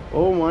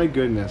 Oh my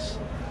goodness.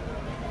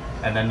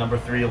 And then number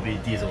 3 will be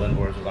diesel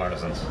inboards with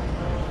artisans.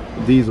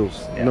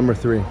 Diesels, yeah. Number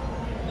 3.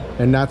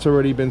 And that's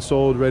already been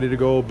sold, ready to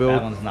go, built?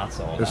 That one's not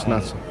sold. It's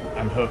not sold.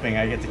 I'm hoping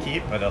I get to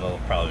keep, but it'll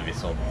probably be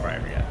sold before I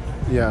forget.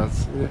 Yeah.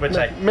 Which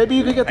maybe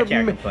you can get I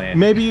can't complain.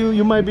 Maybe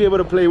you might be able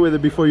to play with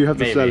it before you have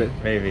to sell it.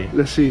 Maybe.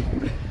 Let's see.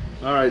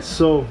 All right,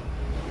 so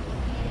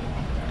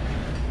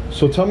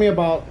tell me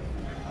about.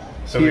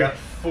 So we got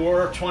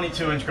 4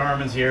 22-inch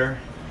Garmins here.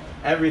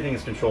 Everything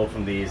is controlled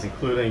from these,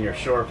 including your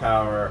shore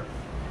power,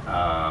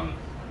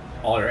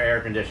 all your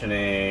air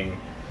conditioning.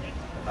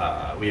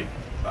 We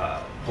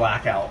have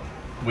blackout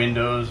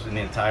windows in the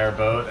entire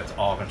boat. That's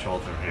all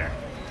controlled from here.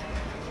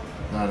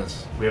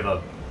 Nice. We have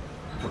a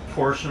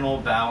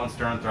proportional bow and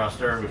stern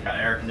thruster. We've got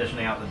air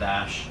conditioning out the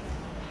dash.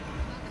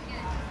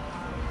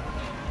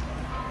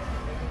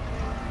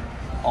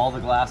 All the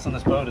glass on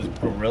this boat is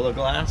Gorilla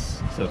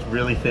Glass, so it's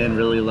really thin,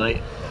 really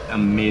light,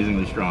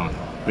 amazingly strong.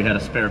 We had a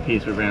spare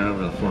piece we ran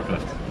over the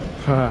forklift.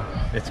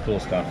 It's cool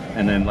stuff.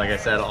 And then, like I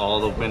said,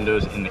 all the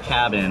windows in the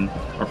cabin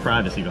are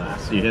privacy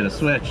glass. So you hit a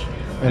switch,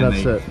 and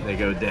they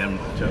go dim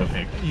to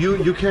opaque.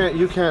 You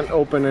can't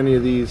open any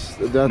of these.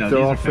 No, they're these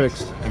all are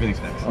fixed. Everything's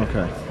fixed.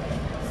 Okay.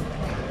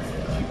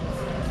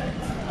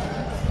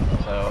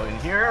 So in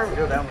here, we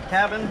go down the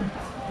cabin.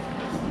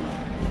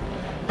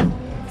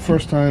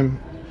 First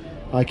time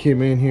I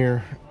came in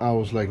here, I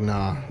was like,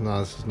 nah,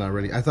 this is not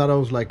ready. I thought I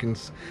was like in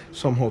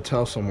some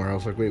hotel somewhere. I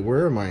was like, wait,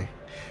 where am I?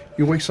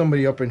 You wake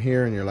somebody up in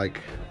here and you're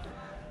like,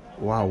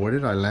 wow, where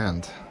did I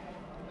land?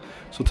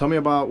 So tell me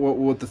about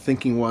what the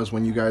thinking was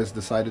when you guys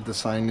decided to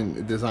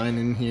design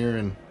in here.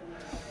 And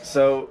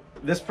so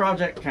this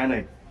project kind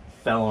of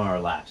fell on our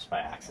laps by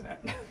accident.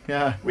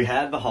 Yeah. We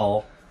had the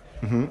hull,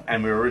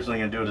 and we were originally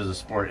going to do it as a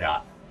sport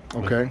yacht.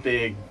 Okay. With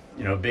big,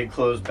 big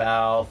closed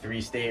bow,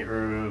 3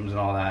 staterooms and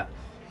all that.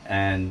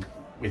 And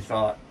we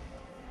saw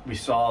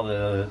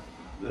the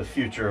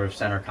future of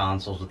center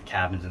consoles with the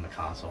cabins in the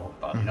console.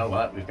 But you know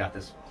what? We've got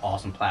this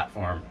awesome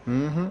platform.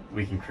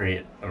 We can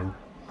create a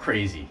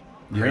crazy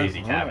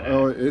cabinet.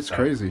 Oh, it's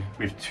crazy.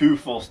 We have 2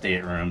 full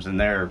staterooms, and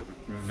they're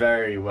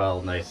very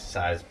nice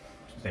sized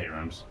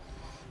staterooms.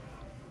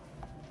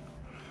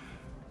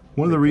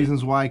 One of the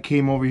reasons why I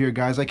came over here,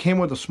 guys, I came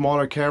with a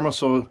smaller camera,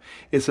 so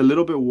it's a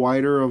little bit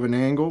wider of an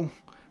angle,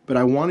 but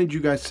I wanted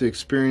you guys to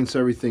experience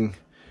everything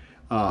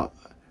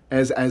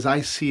as I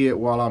see it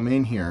while I'm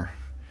in here.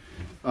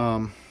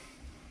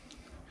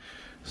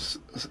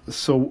 So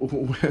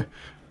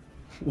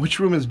which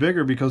room is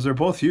bigger? Because they're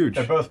both huge.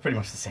 They're both pretty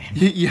much the same.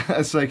 Yeah,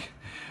 it's like,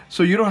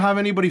 so you don't have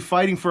anybody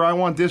fighting for I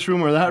want this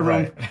room or that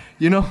room.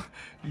 Right.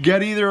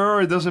 Get either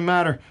or, it doesn't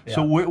matter. Yeah.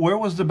 So where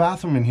was the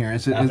bathroom in here? Right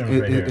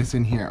here? It's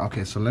in here.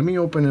 Okay, so let me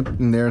open it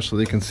in there so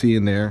they can see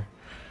in there.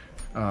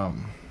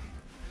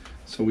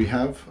 So we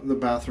have the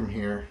bathroom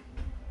here.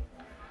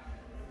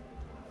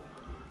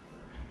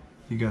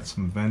 You got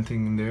some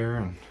venting in there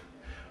and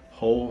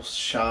whole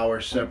shower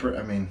separate.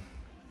 I mean,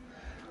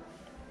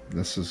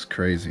 this is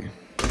crazy.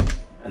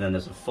 And then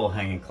there's a full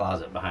hanging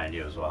closet behind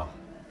you as well.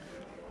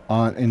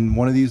 And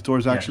one of these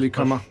doors actually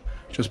come up.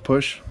 Just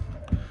push.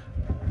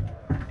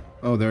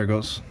 Oh, there it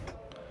goes.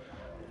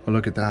 Oh,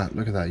 look at that.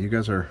 Look at that. You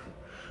guys are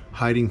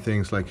hiding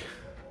things like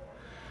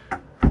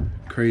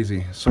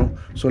crazy. So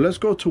let's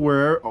go to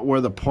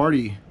where the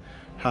party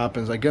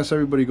happens. I guess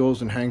everybody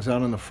goes and hangs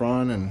out in the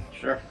front. And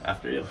sure,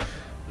 after you.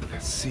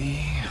 Let's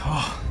see.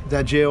 Oh,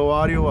 that JO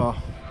audio.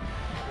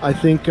 I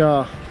think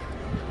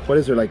what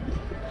is there, like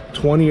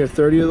 20 or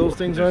 30 of those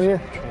things on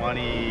here?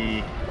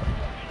 20.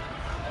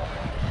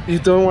 You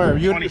don't worry.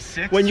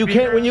 26 when you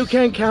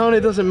can't count,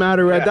 it doesn't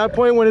matter. Yeah. At that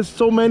point, when it's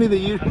so many that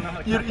you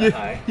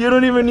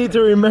don't even need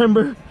to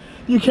remember.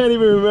 You can't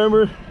even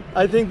remember.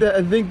 I think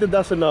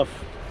that's enough.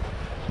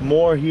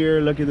 More here.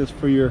 Look at this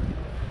for your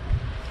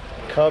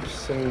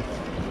cups and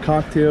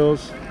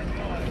cocktails.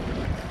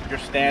 You're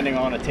standing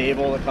on a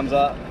table that comes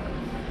up.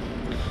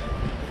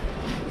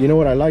 You know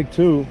what I like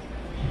too?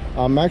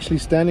 I'm actually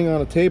standing on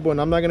a table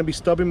and I'm not going to be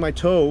stubbing my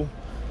toe.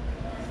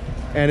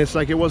 And it's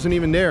like it wasn't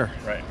even there.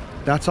 Right.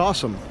 That's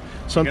awesome.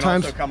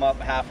 Sometimes you can also come up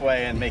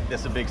halfway and make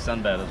this a big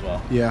sunbed as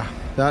well. Yeah,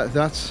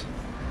 that's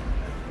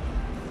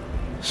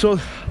so.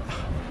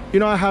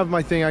 I have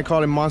my thing. I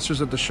call it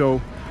monsters at the show.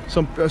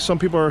 Some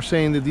people are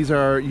saying that these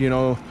are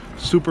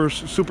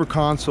super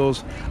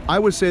consoles. I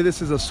would say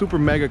this is a super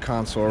mega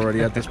console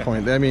already at this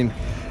point. I mean,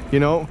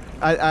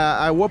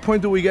 at what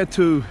point do we get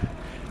to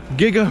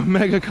giga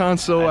mega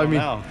console? I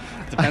mean,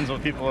 it depends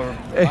what people are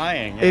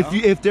buying.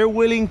 If they're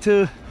willing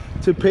to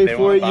pay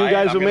for it, you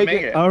guys will make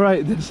it. All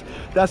right,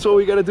 that's what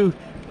we got to do.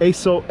 Hey,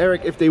 so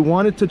Eric, if they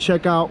wanted to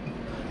check out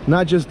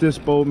not just this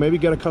boat, maybe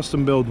get a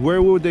custom build,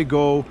 where would they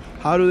go?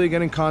 How do they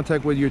get in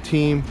contact with your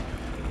team?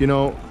 Give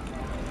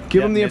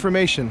them the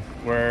information.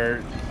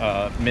 We're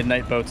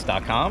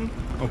midnightboats.com.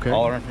 Okay.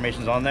 All our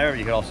information's on there.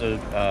 You can also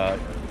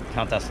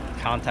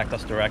contact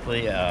us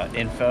directly,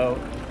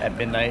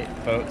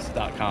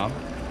 info@midnightboats.com.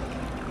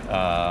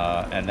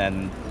 And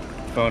then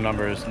phone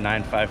number is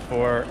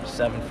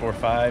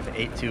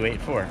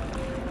 954-745-8284.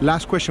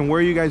 Last question, where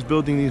are you guys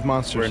building these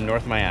monsters? We're in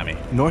North Miami.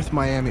 North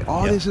Miami.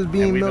 All this is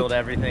being built. We built. build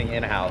everything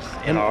in-house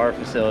in our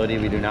facility.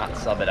 We do not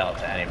sub it out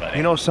to anybody.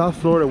 South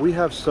Florida, we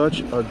have such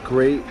a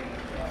great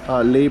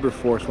labor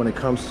force when it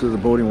comes to the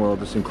boating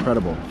world. It's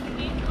incredible.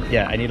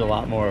 Yeah, I need a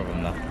lot more of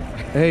them though.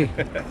 Hey,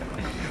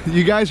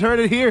 you guys heard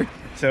it here.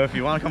 So if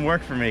you want to come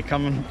work for me,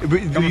 come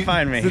and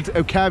find me. It's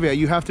a caveat,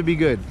 you have to be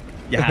good.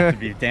 You have to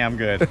be damn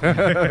good.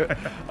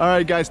 All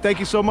right, guys, thank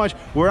you so much.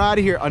 We're out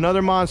of here.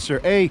 Another monster.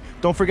 Hey,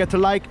 don't forget to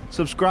like,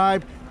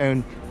 subscribe,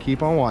 and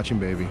keep on watching,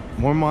 baby.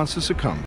 More monsters to come.